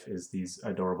wildlife is these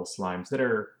adorable slimes that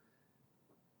are,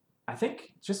 I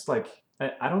think, just like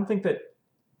I don't think that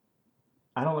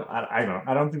I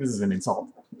don't think this is an insult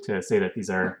to say that these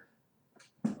are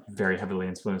very heavily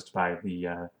influenced by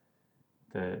the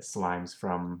slimes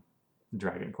from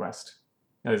Dragon Quest.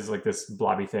 It's like this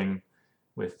blobby thing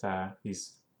with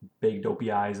these big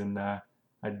dopey eyes and a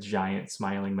giant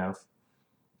smiling mouth.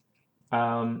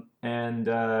 And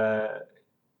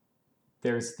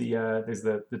there's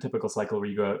the typical cycle where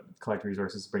you go out, collect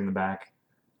resources, bring them back,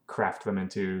 craft them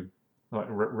into,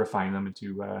 refine them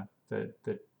into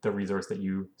the resource that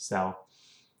you sell.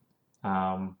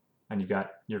 And you've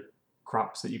got your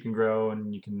crops that you can grow,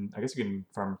 and I guess you can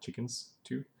farm chickens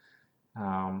too.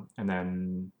 And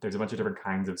then there's a bunch of different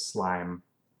kinds of slime,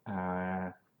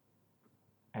 and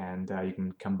you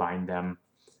can combine them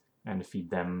and feed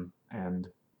them and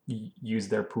use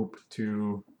their poop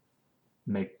to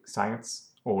make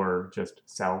science or just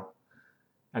sell.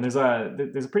 And there's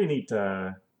a pretty neat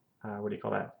what do you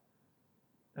call that,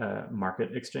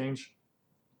 market exchange,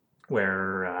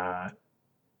 where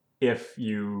if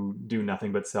you do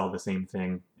nothing but sell the same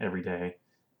thing every day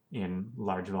in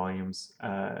large volumes,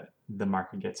 the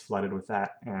market gets flooded with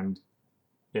that, and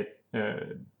it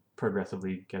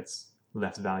progressively gets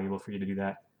less valuable for you to do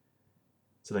that.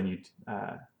 So then you'd,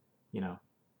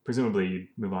 presumably you'd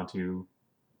move on to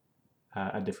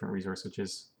a different resource, which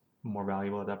is more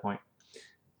valuable at that point.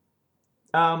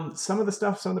 Some of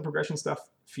the progression stuff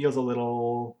feels a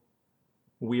little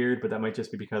weird, but that might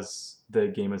just be because the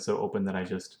game is so open that I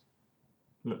just,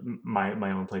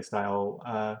 my own play style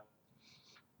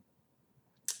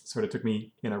sort of took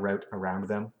me in a route around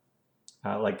them.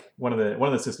 Like one of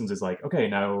the systems is like, okay,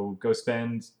 now go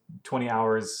spend 20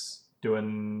 hours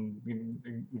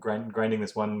grinding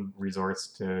this one resource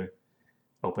to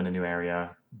open a new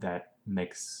area that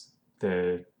makes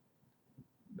the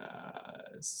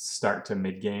start to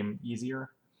mid game easier.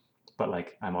 But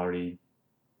like I'm already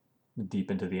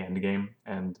deep into the end game,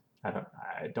 and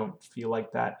I don't feel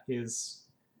like that is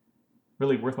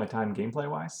really worth my time gameplay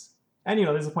wise. And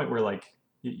there's a point where like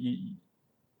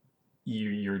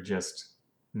you're just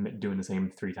doing the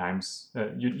same three times.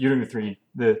 You're doing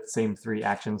the same three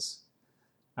actions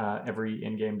every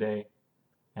in-game day,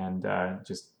 and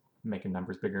just making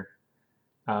numbers bigger.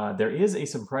 There is a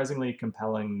surprisingly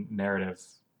compelling narrative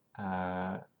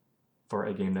for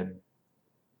a game that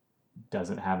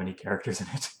doesn't have any characters in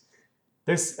it.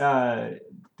 There's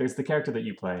the character that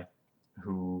you play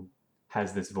who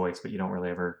has this voice, but you don't really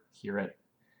ever hear it.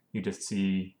 You just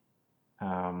see,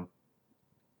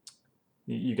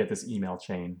 you get this email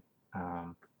chain,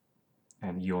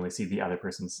 and you only see the other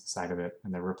person's side of it,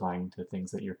 and they're replying to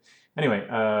things that you're. Anyway,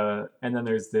 and then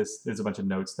there's a bunch of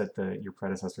notes that your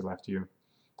predecessor left you,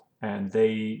 and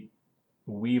they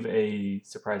weave a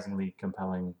surprisingly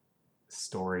compelling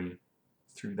story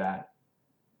through that,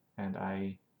 and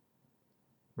I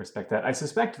respect that. I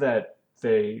suspect that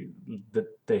they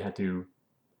had to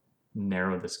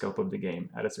narrow the scope of the game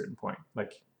at a certain point.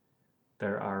 Like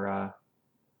there's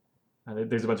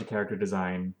a bunch of character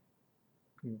design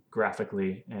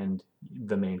graphically, and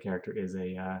the main character is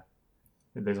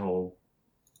there's a whole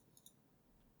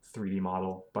 3D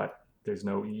model, but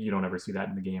you don't ever see that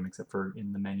in the game except for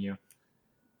in the menu.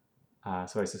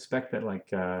 So I suspect that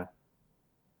like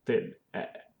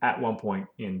at one point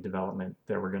in development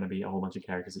there were going to be a whole bunch of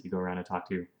characters that you go around and talk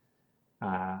to,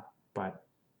 but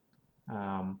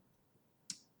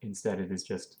instead it is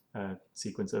just a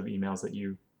sequence of emails that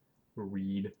you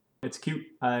read. It's cute.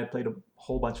 I played a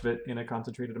whole bunch of it in a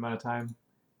concentrated amount of time.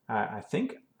 I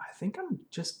think I'm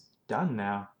just done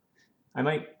now. I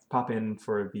might pop in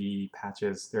for the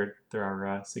patches. There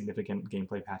are significant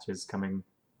gameplay patches coming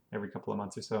every couple of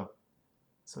months or so.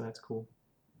 So that's cool.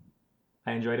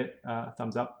 I enjoyed it.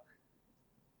 Thumbs up.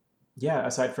 Yeah,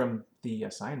 aside from the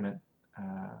assignment,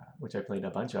 which I played a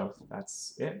bunch of,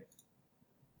 that's it.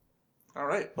 All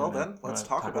right. Well, then let's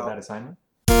talk about that assignment.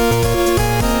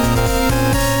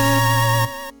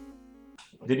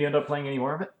 Did you end up playing any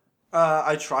more of it?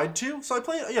 I tried to. So I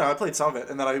played some of it,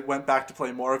 and then I went back to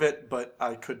play more of it, but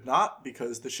I could not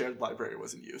because the shared library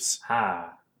was in use.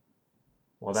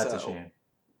 Well, that's a shame.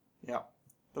 Yeah.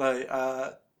 But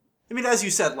I mean, as you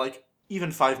said, like,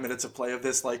 even 5 minutes of play of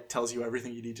this, like, tells you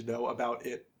everything you need to know about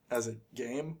it as a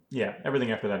game. Yeah,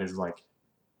 everything after that is, like,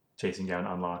 chasing down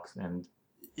unlocks and...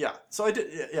 Yeah, so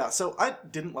I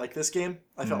didn't like this game.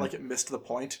 I felt like it missed the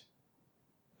point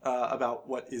about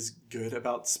what is good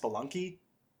about Spelunky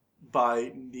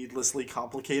by needlessly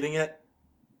complicating it.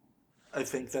 I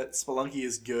think that Spelunky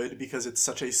is good because it's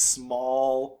such a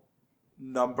small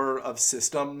number of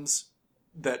systems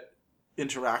that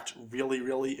interact really,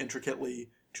 really intricately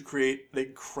to create an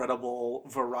incredible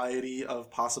variety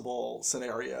of possible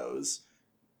scenarios.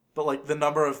 But like the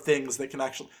number of things that can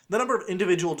actually, the number of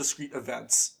individual discrete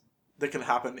events that can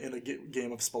happen in a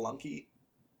game of Spelunky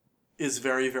is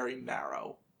very, very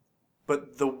narrow.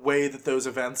 But the way that those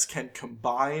events can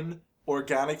combine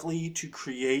organically to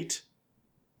create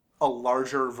a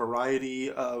larger variety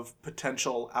of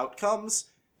potential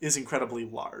outcomes is incredibly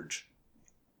large.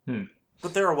 Hmm.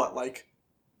 But there are what, like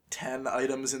 10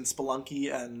 items in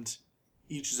Spelunky, and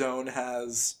each zone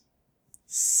has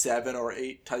 7 or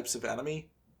 8 types of enemy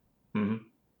Mm-hmm.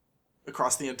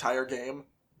 across the entire game.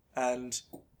 And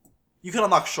you can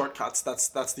unlock shortcuts.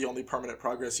 That's the only permanent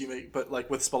progress you make. But like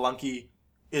with Spelunky,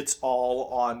 it's all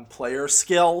on player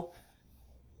skill.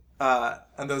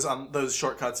 And those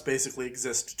shortcuts basically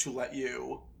exist to let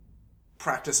you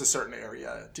practice a certain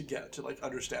area to get to like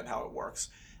understand how it works.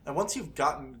 And once you've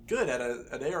gotten good at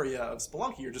an area of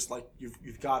Spelunky, you're just like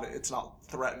you've got it. It's not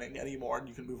threatening anymore, and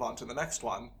you can move on to the next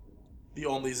one. The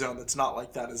only zone that's not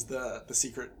like that is the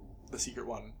secret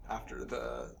one after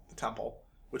the temple,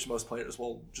 which most players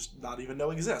will just not even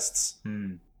know exists.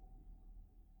 Hmm.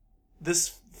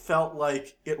 This felt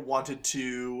like it wanted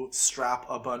to strap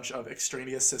a bunch of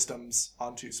extraneous systems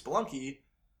onto Spelunky,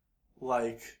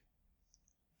 like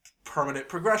permanent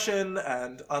progression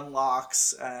and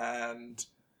unlocks and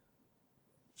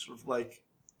sort of like,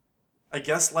 I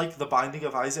guess like the Binding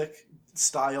of Isaac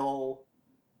style,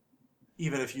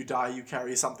 even if you die, you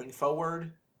carry something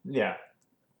forward. Yeah.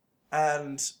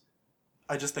 And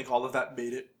I just think all of that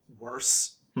made it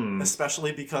worse. Hmm.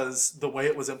 Especially because the way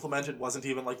it was implemented wasn't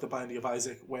even like the Binding of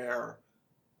Isaac, where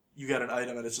you get an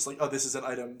item and it's just like, oh, this is an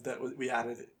item that we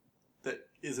added that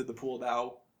is in the pool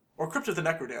now. Or Crypt of the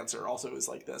Necrodancer also is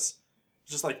like this.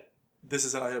 It's just like, this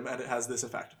is an item and it has this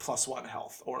effect, +1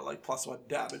 health, or like +1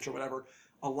 damage, or whatever.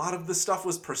 A lot of this stuff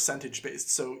was percentage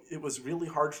based, so it was really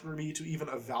hard for me to even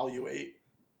evaluate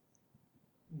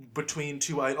between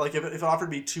two items. Like if it offered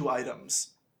me 2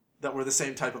 items that were the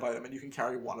same type of item and you can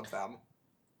carry one of them,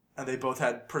 and they both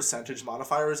had percentage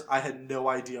modifiers, I had no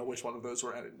idea which one of those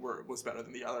was better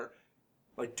than the other.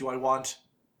 Like, do I want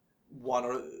one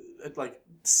or like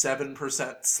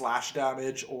 7% slash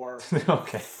damage or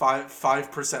Okay.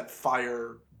 5%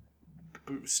 fire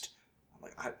boost?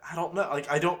 Like, I don't know. Like,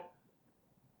 I don't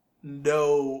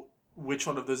know which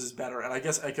one of those is better, and I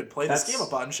guess I could play this game a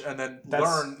bunch and then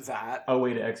learn that. A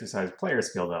way to exercise player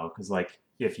skill, though, because like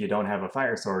if you don't have a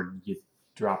fire sword, you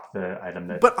drop the item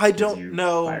that. But I gives don't you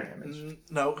know. fire damage.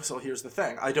 No, so here's the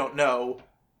thing: I don't know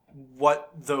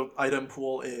what the item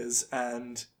pool is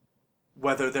and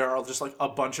whether there are just like a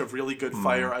bunch of really good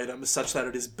fire items such that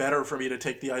it is better for me to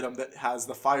take the item that has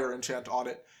the fire enchant on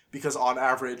it, because on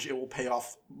average it will pay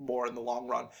off more in the long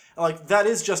run. And like, that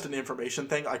is just an information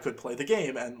thing. I could play the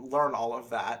game and learn all of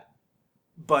that.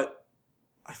 But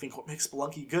I think what makes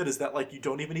Spelunky good is that like you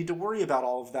don't even need to worry about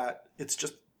all of that. It's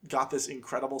just got this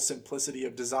incredible simplicity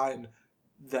of design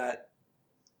that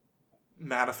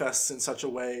manifests in such a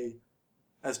way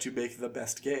as to make the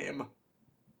best game.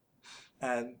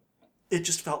 And it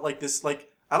just felt like this,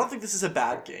 like, I don't think this is a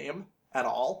bad game at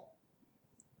all.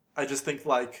 I just think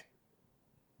like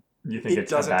You think it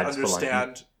it's doesn't a bad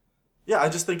understand. Spelunky? Yeah, I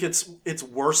just think it's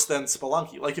worse than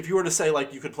Spelunky. Like, if you were to say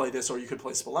like you could play this or you could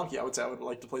play Spelunky, I would say I would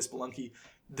like to play Spelunky.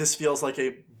 This feels like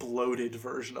a bloated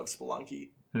version of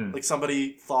Spelunky. Like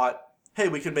somebody thought, hey,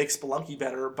 we could make Spelunky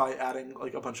better by adding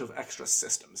like a bunch of extra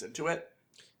systems into it.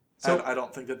 So, and I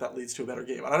don't think that leads to a better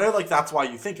game. And I know like that's why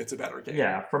you think it's a better game.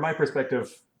 yeah, from my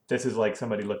perspective, this is like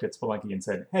somebody looked at Spelunky and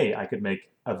said, hey, I could make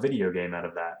a video game out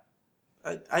of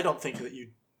that. I don't think that you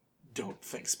don't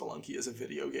think Spelunky is a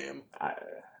video game.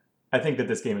 I think that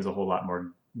this game is a whole lot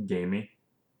more gamey.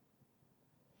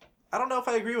 I don't know if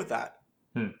I agree with that.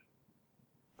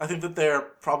 I think that they're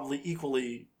probably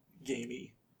equally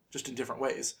gamey, just in different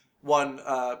ways. One,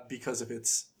 because of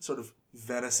its sort of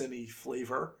venison-y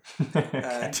flavor,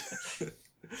 and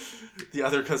the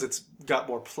other because it's got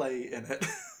more play in it.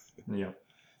 Yeah.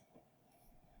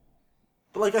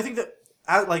 But like, I think that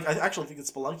I actually think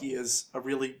that Spelunky is a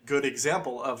really good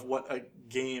example of what a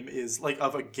game is, like,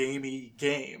 of a gamey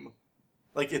game.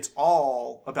 Like, it's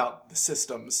all about the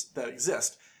systems that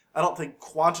exist. I don't think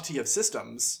quantity of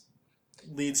systems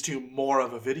leads to more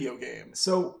of a video game.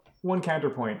 So one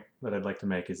counterpoint that I'd like to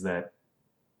make is that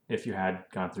if you had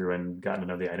gone through and gotten to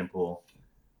know the item pool,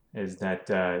 is that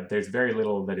there's very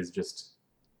little that is just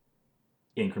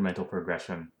incremental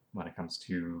progression when it comes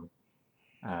to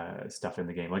stuff in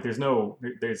the game. Like it's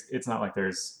not like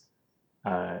there's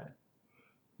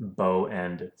bow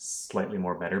and slightly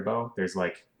more better bow. There's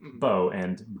like Mhm. bow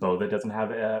and bow that doesn't have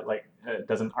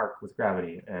doesn't arc with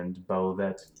gravity, and bow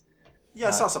that Yeah,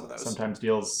 I saw some of those. sometimes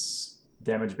deals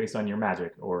damage based on your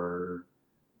magic, or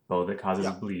bow that causes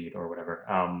Yeah. bleed or whatever.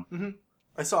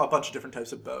 I saw a bunch of different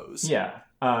types of bows. Yeah,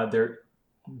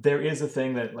 there is a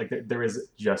thing that like there is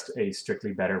just a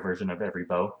strictly better version of every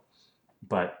bow,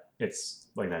 but it's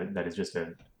like that is just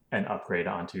an upgrade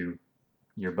onto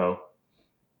your bow.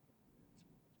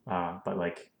 But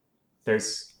like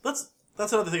there's That's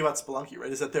another thing about Spelunky,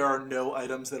 right? Is that there are no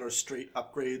items that are straight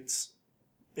upgrades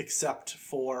except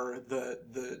for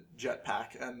the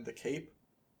jetpack and the cape.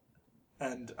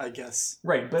 And I guess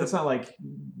right, but it's the not like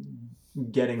I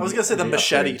getting was gonna say the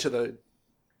machete upgrade. to the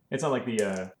It's not like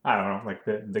the I don't know, like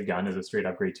the gun is a straight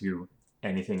upgrade to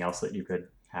anything else that you could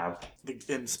have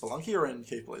in Spelunky or in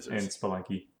Cape in Blazers.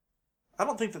 Spelunky. I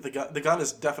don't think that the gun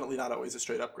is definitely not always a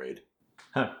straight upgrade.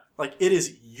 Huh. Like it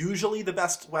is usually the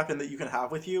best weapon that you can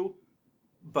have with you,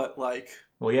 but like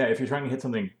Well, yeah, if you're trying to hit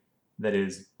something that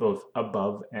is both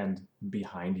above and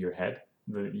behind your head,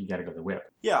 you got to go the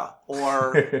whip. yeah,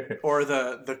 or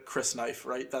the Chris knife,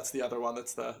 right? That's the other one.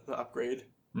 That's the upgrade.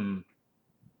 Mm.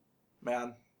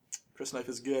 Man, Chris knife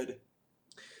is good.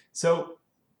 So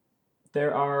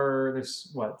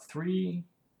there's what, three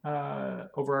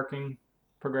overarching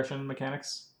progression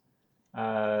mechanics.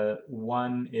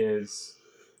 One is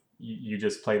you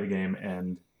just play the game,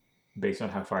 and based on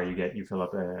how far you get, you fill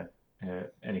up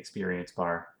an experience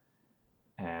bar,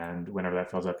 and whenever that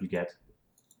fills up, you get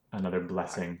another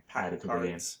blessing Pack added of to the game.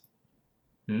 cards.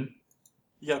 Hmm?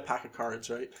 You got a pack of cards,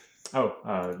 right?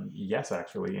 Oh, yes,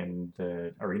 actually, in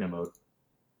the arena mode.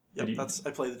 Yep, You,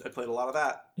 I played a lot of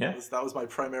that. yeah, That was my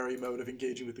primary mode of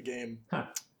engaging with the game. huh.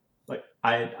 Like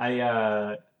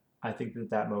I think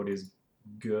that mode is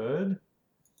good.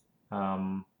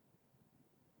 Um,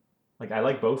 like I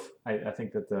like both. I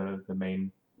think that the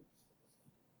main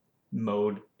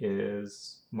mode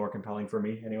is more compelling for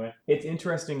me anyway. It's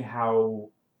interesting how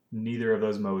neither of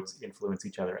those modes influence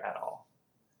each other at all.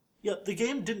 Yeah, the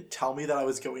game didn't tell me that I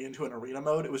was going into an arena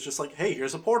mode. It was just like, hey,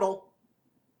 here's a portal.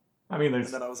 I mean, And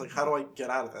then I was like, how do I get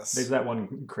out of there's this? that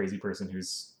one crazy person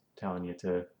who's telling you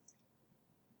to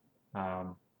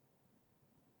um,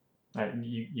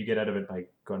 you get out of it by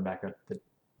going back out the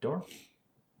door.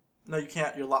 No, you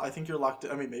can't. I think you're locked.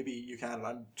 I mean, maybe you can, and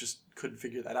I just couldn't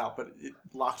figure that out. But it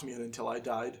locked me in until I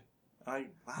died. I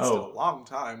lasted a Oh, long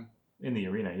time. in the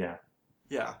arena, yeah.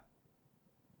 Yeah,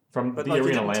 From but the like it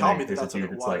arena didn't tell me landing, that there's a that's what dude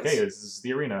it that's like, "Hey, was. this is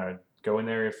the arena. Go in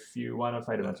there if you want to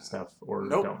fight a Uh, bunch of stuff, or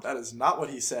nope, don't." that is not what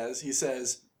he says. He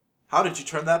says, "How did you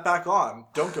turn that back on?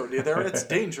 Don't go near there. It's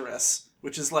dangerous."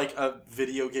 Which is like a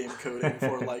video game coding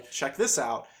for like, check this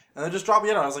out, and then just drop me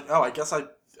in. And I was like, oh, I guess I'm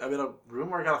in a room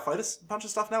where I gotta fight a bunch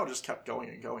of stuff now. It just kept going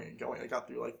and going and going. I got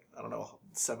through like I don't know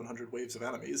 700 waves of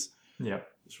enemies. Yep.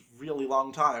 It's a really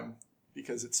long time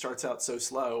because it starts out so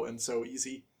slow and so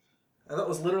easy. And that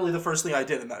was literally the first thing I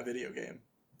did in that video game.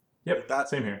 Like Yep. that.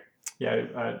 Same here.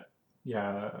 Yeah.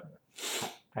 Yeah.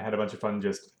 I had a bunch of fun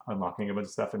just unlocking a bunch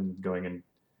of stuff and going and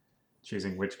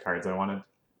choosing which cards I wanted.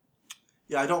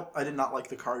 Yeah, I did not like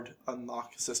the card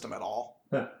unlock system at all.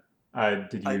 Huh.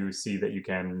 Did I you see that you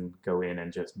can go in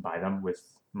and just buy them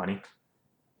with money?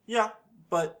 Yeah,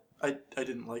 but I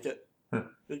didn't like it. Huh.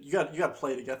 You got to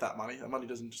play to get that money. That money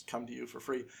doesn't just come to you for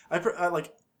free. I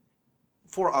like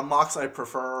for unlocks. I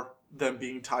prefer them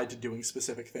being tied to doing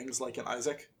specific things, like in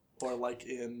Isaac, or like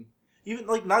in even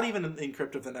like not even in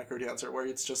Crypt of the Necrodancer, where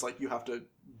it's just like you have to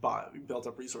build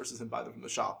up resources and buy them from the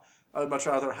shop. I would much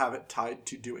rather have it tied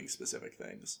to doing specific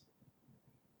things.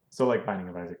 So like Binding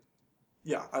of Isaac.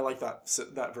 Yeah, I like that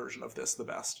version of this the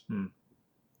best. Hmm.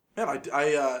 Man,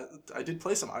 I did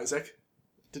play some Isaac.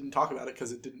 Didn't talk about it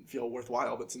because it didn't feel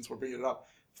worthwhile, but since we're bringing it up,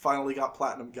 finally got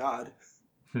Platinum God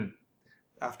Hmm.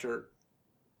 after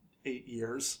 8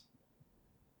 years.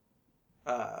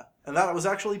 And that was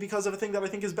actually because of a thing that I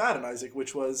think is bad in Isaac,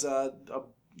 which was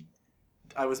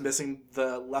I was missing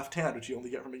the left hand, which you only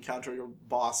get from encountering your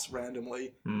boss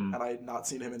randomly, Hmm. and I had not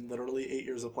seen him in literally 8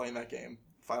 years of playing that game.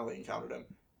 Finally encountered him.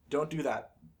 Don't do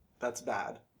that. That's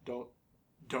bad. Don't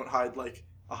hide like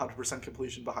 100%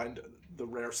 completion behind the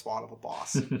rare spawn of a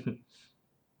boss.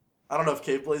 I don't know if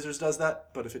Cave Blazers does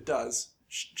that, but if it does,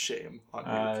 shame on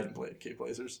you, Cave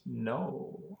Blazers.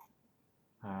 No.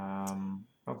 I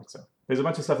don't think so. There's a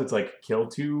bunch of stuff that's like kill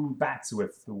 2 bats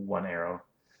with 1 arrow,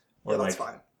 or Yeah, that's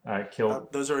like fine. kill.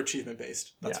 Those are achievement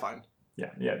based. That's Yeah, fine.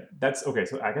 yeah. That's okay.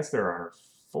 So I guess there are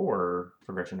 4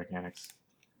 progression mechanics.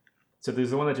 So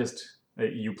there's the one that just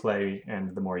you play,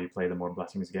 and the more you play, the more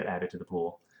blessings get added to the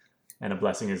pool. And a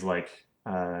blessing is like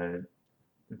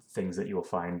things that you will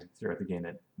find throughout the game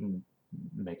that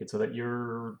make it so that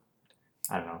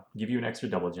I don't know, give you an extra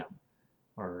double jump,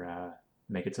 or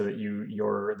make it so that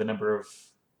the number of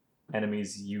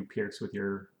enemies you pierce with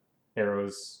your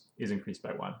arrows is increased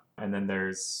by 1. And then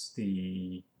there's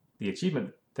the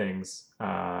achievement things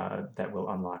that will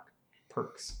unlock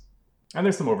perks. And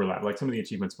there's some overlap. Like some of the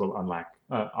achievements will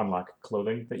unlock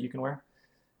clothing that you can wear.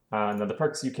 Now the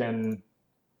perks you can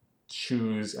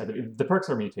choose. The perks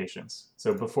are mutations.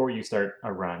 So before you start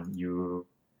a run, you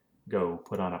go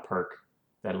put on a perk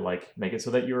that'll like make it so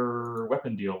that your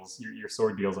weapon your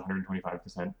sword deals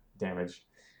 125% damage,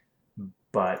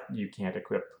 but you can't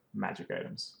equip magic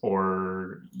items,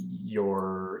 or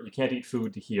you can't eat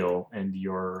food to heal, and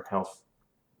your health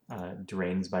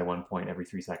drains by 1 point every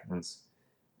 3 seconds,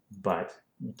 but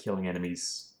killing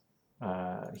enemies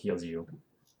heals you,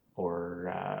 or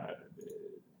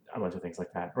a bunch of things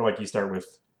like that. Or like you start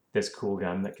with this cool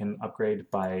gun that can upgrade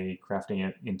by crafting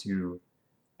it into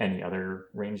any other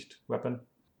ranged weapon,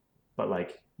 but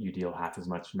like you deal half as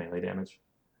much melee damage.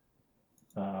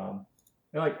 I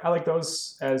like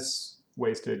those as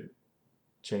ways to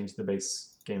change the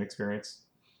base game experience.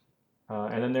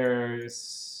 And then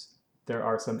there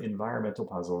are some environmental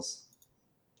puzzles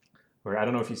where, I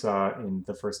don't know if you saw in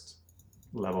the first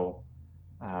level,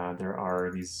 there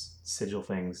are these sigil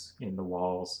things in the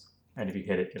walls, and if you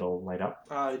hit it, it'll light up.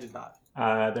 I did not.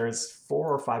 There's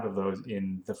 4 or 5 of those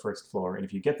in the first floor, and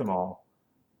if you get them all,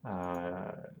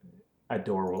 a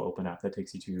door will open up that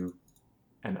takes you to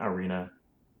an arena.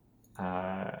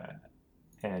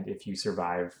 And if you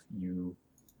survive, you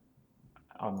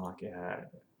unlock. I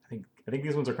think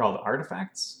these ones are called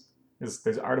artifacts.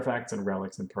 There's artifacts and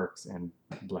relics and perks and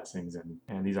blessings,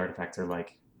 and these artifacts are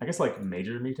like, I guess, like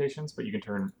major mutations, but you can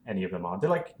turn any of them on.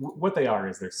 They're like, what they are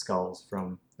is they're skulls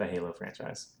from the Halo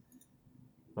franchise.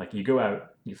 Like you go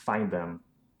out, you find them,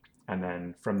 and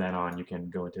then from then on you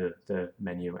can go into the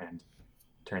menu and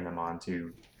turn them on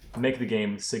to make the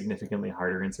game significantly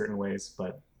harder in certain ways,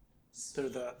 but they're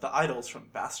the idols from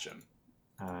Bastion.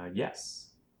 Yes.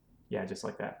 Yeah, just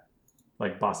like that.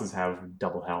 Like bosses have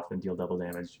double health and deal double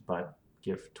damage, but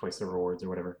give twice the rewards or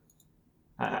whatever.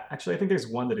 Actually, I think there's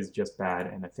one that is just bad,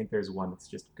 and I think there's one that's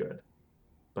just good.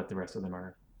 But the rest of them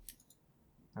are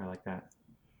like that.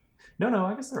 No,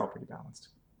 I guess they're all pretty balanced.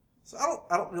 So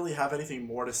I don't really have anything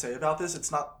more to say about this.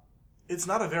 It's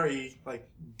not a very like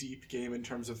deep game in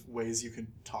terms of ways you can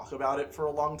talk about it for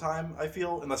a long time, I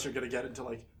feel, unless you're going to get into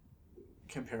like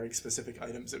comparing specific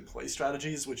items and play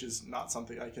strategies, which is not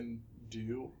something I can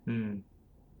do.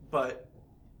 But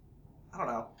I don't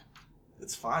know.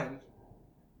 It's fine.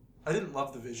 I didn't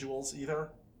love the visuals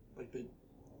either. Like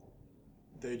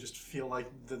they just feel like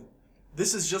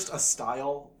this is just a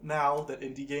style now that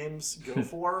indie games go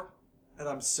for, and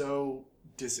I'm so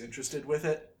disinterested with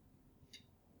it.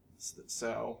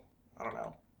 So I don't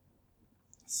know.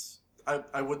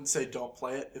 I wouldn't say don't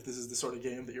play it if this is the sort of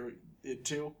game that you're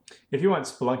into. If you want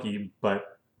Spelunky,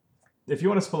 but if you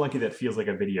want a Spelunky that feels like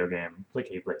a video game, play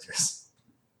Cave Blazers.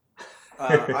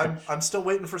 I'm still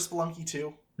waiting for Spelunky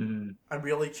 2. Mm-hmm. I'm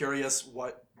really curious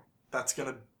what that's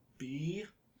gonna be.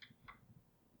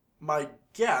 My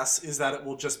guess is that it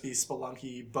will just be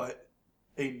Spelunky, but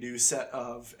a new set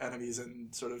of enemies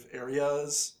and sort of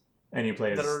areas. And you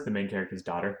play as the main character's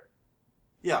daughter.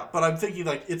 Yeah, but I'm thinking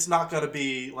like it's not gonna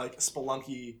be like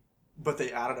Spelunky, but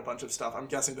they added a bunch of stuff. I'm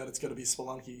guessing that it's gonna be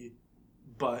Spelunky,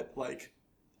 but like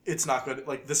it's not good.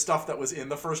 Like the stuff that was in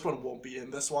the first one won't be in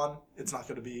this one. It's not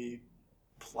gonna be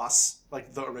plus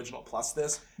like the original plus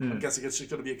this. I'm guessing it's just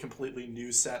gonna be a completely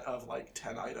new set of like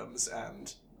 10 items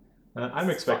and I'm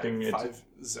expecting five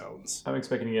zones. I'm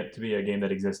expecting it to be a game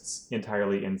that exists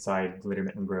entirely inside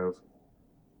Glittermitten Grove.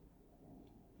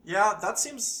 Yeah, that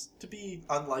seems to be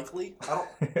unlikely. I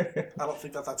don't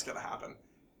think that that's gonna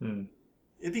happen.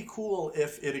 It'd be cool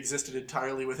if it existed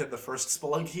entirely within the first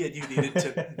Spelunky and you needed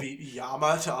to beat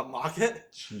Yama to unlock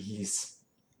it. Jeez.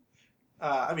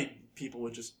 I mean, people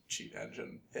would just cheat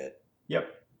engine it. Yep.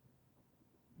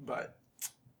 But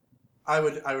I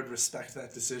would respect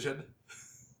that decision.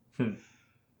 Do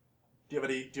you have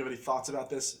any thoughts about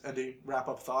this? Any wrap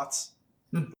up thoughts?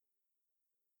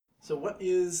 So what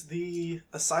is the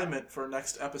assignment for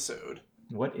next episode?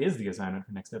 What is the assignment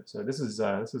for next episode? This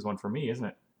is one for me, isn't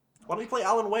it? Why don't we play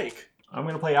Alan Wake? I'm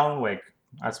gonna play Alan Wake.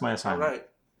 That's my assignment. All right,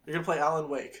 you're gonna play Alan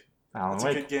Wake. That's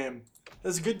a good game.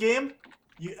 That's a good game.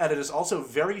 And it is also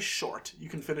very short. You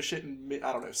can finish it in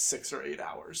 6 or 8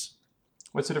 hours.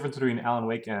 What's the difference between Alan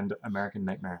Wake and American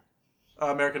Nightmare?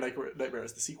 American Nightmare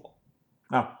is the sequel.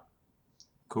 Oh,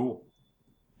 cool.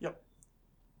 Yep.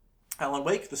 Alan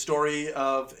Wake, the story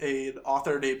of an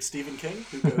author named Stephen King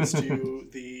who goes to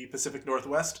the Pacific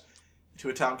Northwest to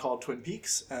a town called Twin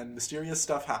Peaks, and mysterious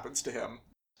stuff happens to him.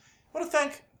 I want to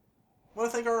thank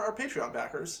our Patreon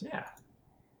backers. Yeah.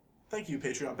 Thank you,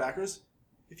 Patreon backers.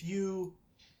 If you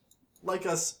like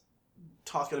us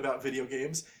talking about video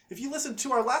games, if you listened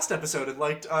to our last episode and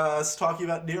liked us talking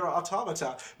about Nier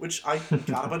Automata, which I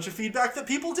got a bunch of feedback that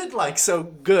people did like, so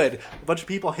good. A bunch of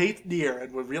people hate Nier,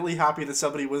 and we're really happy that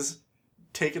somebody was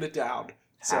taking it down.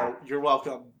 So you're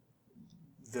welcome,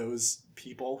 those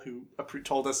people who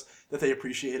told us that they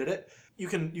appreciated it. You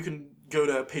can go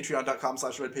to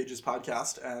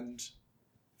patreon.com/redpagespodcast and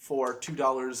for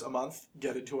 $2 a month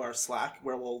get into our Slack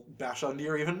where we'll bash on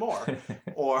Nier even more.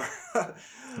 Or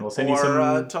we'll send you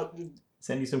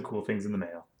some cool things in the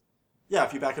mail. Yeah,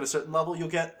 if you back at a certain level, you'll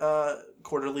get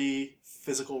quarterly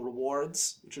physical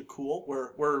rewards, which are cool.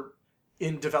 We're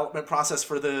in development process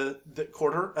for the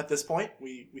quarter at this point.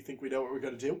 We think we know what we're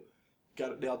going to do.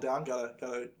 Got it nailed down. Got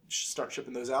to start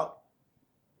shipping those out.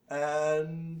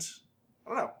 And I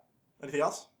don't know. Anything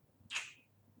else?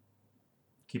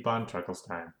 Keep on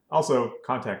Chucklestein. Also,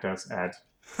 contact us at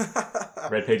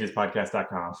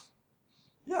redpagespodcast.com.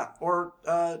 Yeah, or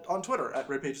on Twitter at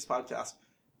redpagespodcast.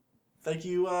 Thank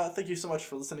you so much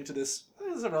for listening to this.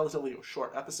 This is a relatively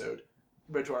short episode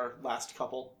compared to our last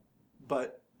couple,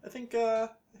 but I think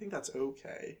that's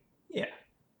okay. Yeah.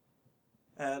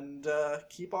 And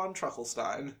keep on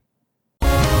Chucklestein.